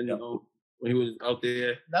time, and when he was out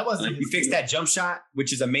there, that wasn't. He fixed that jump shot,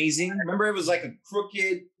 which is amazing. Remember, it was like a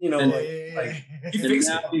crooked, he fixed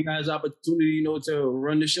it. He got his opportunity, to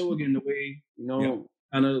run the show again the way,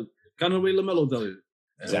 kind of the way LaMelo does it.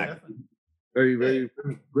 Exactly. Very, very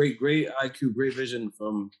great IQ, great vision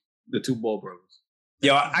from the two ball brothers.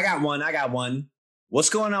 Yo, I got one. What's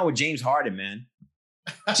going on with James Harden, man?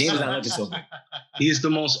 James not looking so good. He's the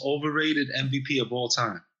most overrated MVP of all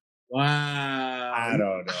time. Wow. I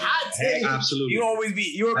don't know. Absolutely. You always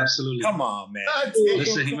be. Absolutely. Come on, man.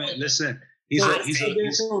 Listen. He's a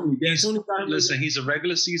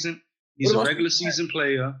regular season. He's a regular season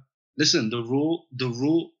player. Listen, the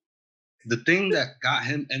thing that got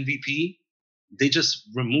him MVP, they just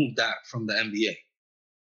removed that from the NBA.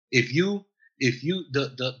 If you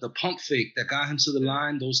the pump fake that got him to the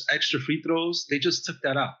line, those extra free throws, they just took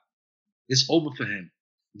that out. It's over for him.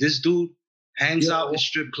 This dude hangs out in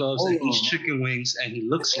strip clubs and eats chicken wings, and he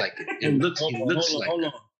looks like it. He looks like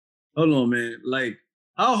it. Hold on, man. Like,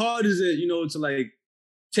 how hard is it, to like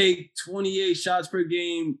take 28 shots per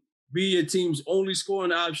game, be your team's only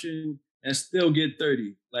scoring option, and still get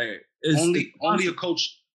 30? Like, only a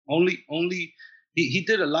coach. He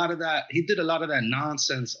did a lot of that. He did a lot of that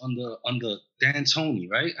nonsense under D'Antoni,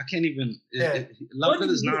 right? I can't even. A lot of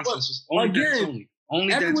this nonsense was only D'Antoni.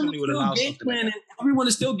 Only D'Antoni would allow something like that. Everyone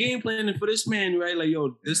is still game planning for this man, right? Like,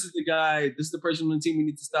 yo, this is the guy, this is the person on the team we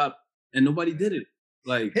need to stop. And nobody did it.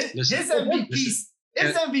 Like his MVP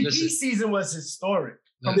season was historic.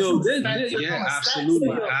 Absolutely.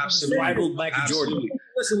 Rivaled Michael Jordan.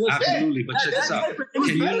 Listen. Absolutely, but check this out. It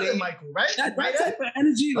was better than Michael, right? That type of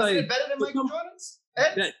energy, was like it better than Michael Jordan's?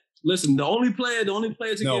 Listen, the only player to give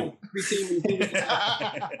every team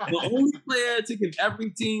the only player to give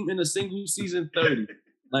every team in a single season 30.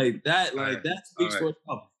 Like that, that speaks for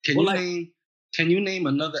itself. Can you name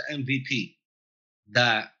another MVP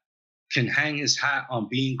that can hang his hat on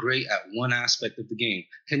being great at one aspect of the game?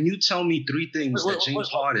 Can you tell me 3 things that James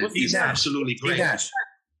Harden is absolutely great at?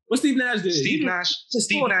 What Steve Nash did? Steve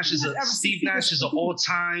Nash is an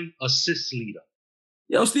all-time assist leader.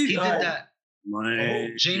 Yo, Steve, he did that.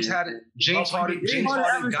 James Harden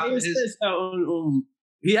got his. I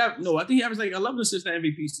think he averaged like 11 assists in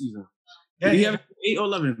MVP season. Yeah, he averaged 8 or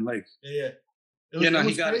 11. Like,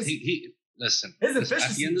 listen. His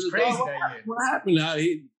efficiency was crazy that year. What happened?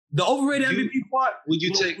 The overrated MVP part.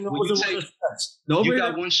 You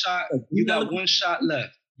got one shot. You got one shot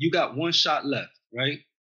left. You got one shot left, right?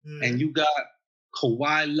 And you got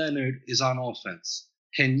Kawhi Leonard is on offense.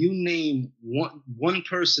 Can you name one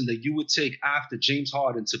person that you would take after James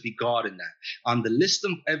Harden to be guarding that? On the list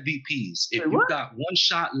of MVPs, if you got one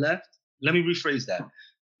shot left, let me rephrase that.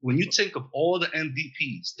 When you think of all the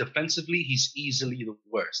MVPs, defensively, he's easily the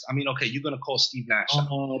worst. I mean, okay, you're going to call Steve Nash out.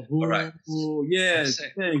 All right. Yeah.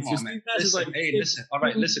 Come on, man. Listen. All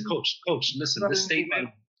right, listen, coach, listen.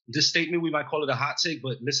 This statement, we might call it a hot take,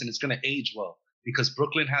 but listen, it's going to age well. Because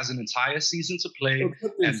Brooklyn has an entire season to play,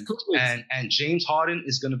 and James Harden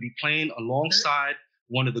is going to be playing alongside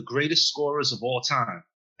one of the greatest scorers of all time,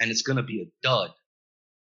 and it's going to be a dud.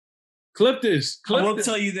 Clip this. I will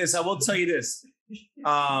tell you this.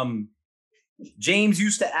 James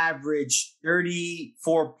used to average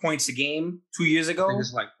 34 points a game 2 years ago. I think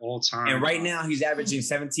it's like all time. And right now he's averaging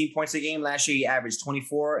 17 points a game. Last year he averaged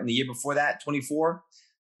 24, and the year before that 24.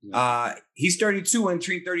 Yeah. He's 32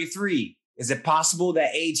 entering 33. Is it possible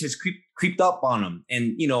that age has creeped up on him?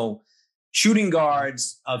 And, shooting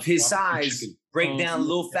guards of his size break down a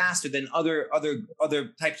little faster than other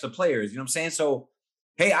types of players. You know what I'm saying? So,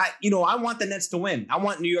 hey, I want the Nets to win. I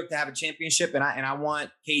want New York to have a championship, and I want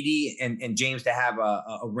KD and James to have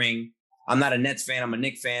a ring. I'm not a Nets fan. I'm a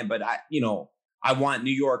Knicks fan, but I want New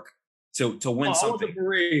York to win something. I want the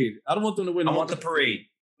parade. I don't want them to win. I want the parade.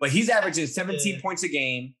 But he's averaging 17 points a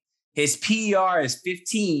game. His PER is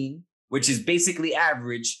 15. Which is basically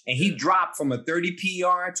average, and he dropped from a 30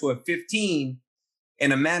 PER to a 15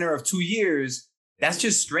 in a matter of 2 years. That's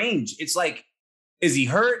just strange. It's like, is he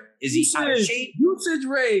hurt? Is he out of shape? Usage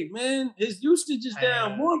rate, man. His usage is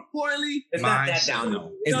down. More importantly, it's not that down,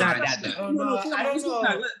 though. It's not that down. I don't know.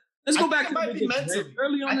 Let's go back. It might be mentally.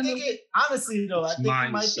 Early on, honestly, though, I think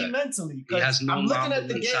it might be mentally. He has no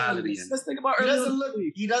mentality. Let's think about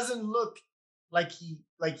early. He doesn't look like he's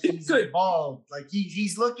involved. Like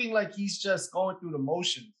he's looking like he's just going through the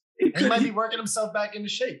motions. He might be working himself back into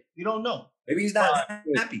shape. You don't know. Maybe he's not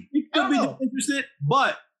happy. He could be interested.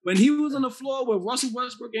 But when he was on the floor with Russell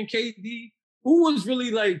Westbrook and KD, who was really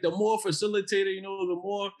like the more facilitator? The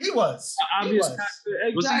more he was obvious.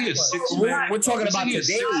 Exactly. We're talking about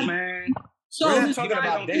today, man. So we're not talking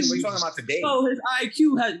about then. We're talking about today. So his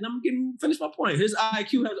IQ has. I'm getting finish my point. His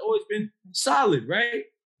IQ has always been solid, right?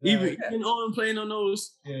 Even on playing on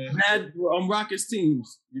those bad Rockets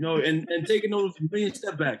teams, and taking those million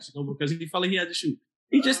step backs, because he felt like he had to shoot.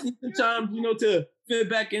 He just needs some time, to fit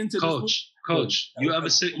back into. Coach, you ever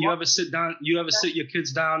sit your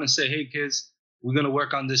kids down and say, "Hey, kids, we're gonna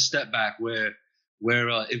work on this step back where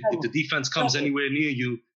if the defense comes anywhere near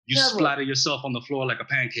you, you splatter yourself on the floor like a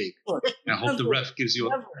pancake and hope the ref gives you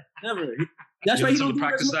a." Never. That's why he don't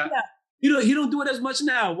practice that. He don't do it as much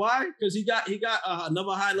now. Why? Because he got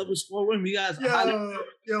another high level score with him. He got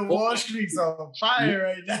Wall Street's on fire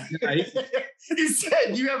right now. He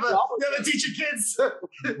said, "You ever teach your kids?"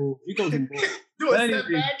 You go do a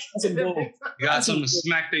step back. You got something to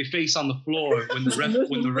smack their face on the floor when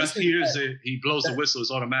the ref hears it. He blows the whistle.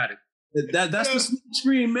 It's automatic. That's the smoke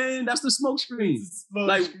screen, man. That's the smoke screen.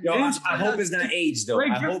 I hope it's not age though.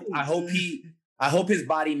 I hope his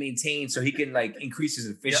body maintains so he can increase his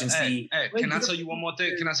efficiency. Hey, can I tell you one more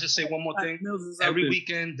thing? Can I just say one more thing? Every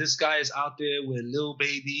weekend, this guy is out there with Lil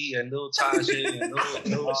Baby and Lil Tajay and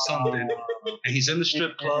Lil something, and he's in the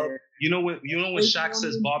strip club. You know when Shaq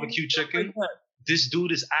says barbecue chicken? This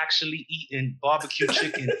dude is actually eating barbecue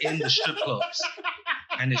chicken in the strip clubs,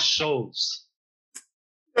 and it shows.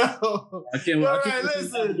 I can't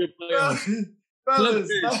listen. fellas,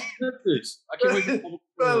 Flip this. I can't wait to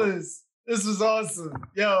fellas. This was awesome.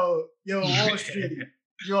 Yo, Wall Street.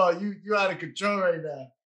 You out of control right now.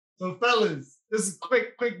 So, fellas, this is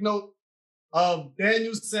quick note.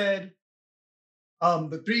 Daniel said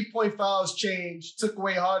the 3-point fouls change took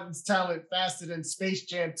away Harden's talent faster than Space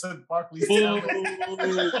Jam took Barkley's talent.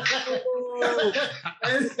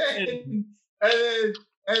 and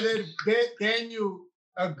then Daniel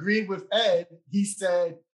agreed with Ed. He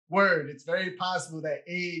said, "Word, it's very possible that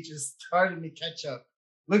age is starting to catch up.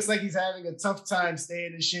 Looks like he's having a tough time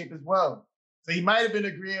staying in shape as well." So he might have been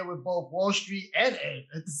agreeing with both Wall Street and Ed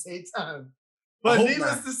at the same time. But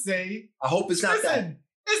needless to say, I hope it's not that.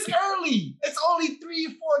 It's early. It's only 3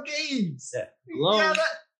 or 4 games. Yeah.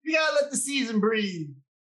 You gotta let the season breathe.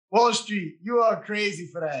 Wall Street, you are crazy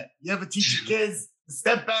for that. You ever teach your kids to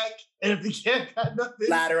step back, and if they can't got nothing,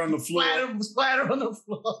 splatter on the floor. Splatter on the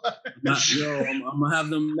floor. I'm gonna have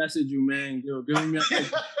them message you, man. Yo, give me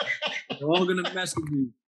they're all gonna message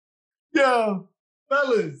you. Yo,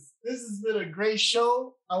 fellas, this has been a great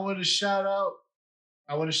show. I want to shout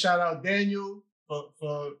out Daniel for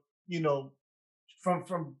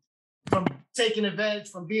from taking advantage,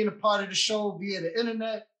 from being a part of the show via the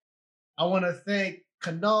internet. I want to thank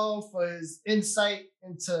Kanal for his insight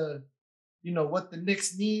into, what the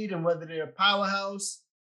Knicks need and whether they're a powerhouse.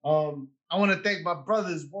 I want to thank my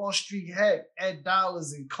brothers, Wall Street Heck, Ed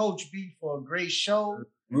Dollars, and Coach B for a great show.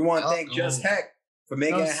 We want to thank Just Heck for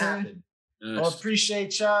making it happen. Yes. I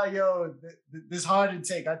appreciate y'all. Yo, this Harden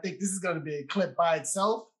take, I think this is going to be a clip by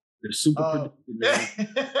itself. They're super predictive, man.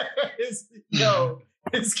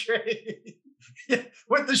 It's great.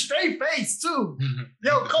 With the straight face, too.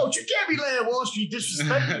 Yo, Coach, you can't be letting Wall Street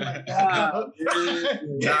disrespect me like that.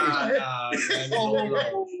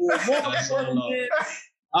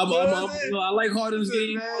 I like Harden's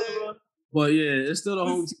game, but yeah, it's still the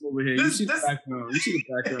home team over here. You see the background.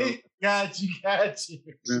 Got you. Let's go.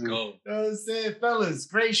 You know what I'm saying, fellas?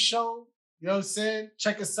 Great show. You know what I'm saying?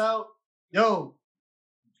 Check us out. Yo,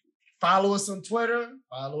 follow us on Twitter.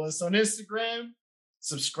 Follow us on Instagram.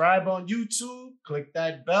 Subscribe on YouTube. Click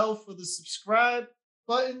that bell for the subscribe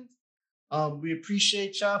button. We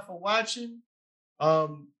appreciate y'all for watching.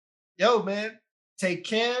 Yo, man, take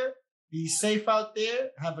care. Be safe out there.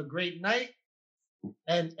 Have a great night.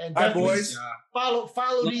 And Hi, boys.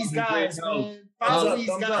 Follow these guys, man. Follow these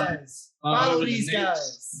guys. Follow these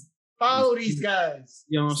guys. Follow these guys.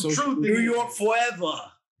 Truth. New York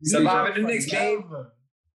forever. Surviving the Knicks game.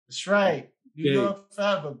 That's right. New York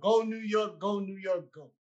forever. Go New York. Go New York.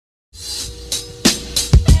 Go.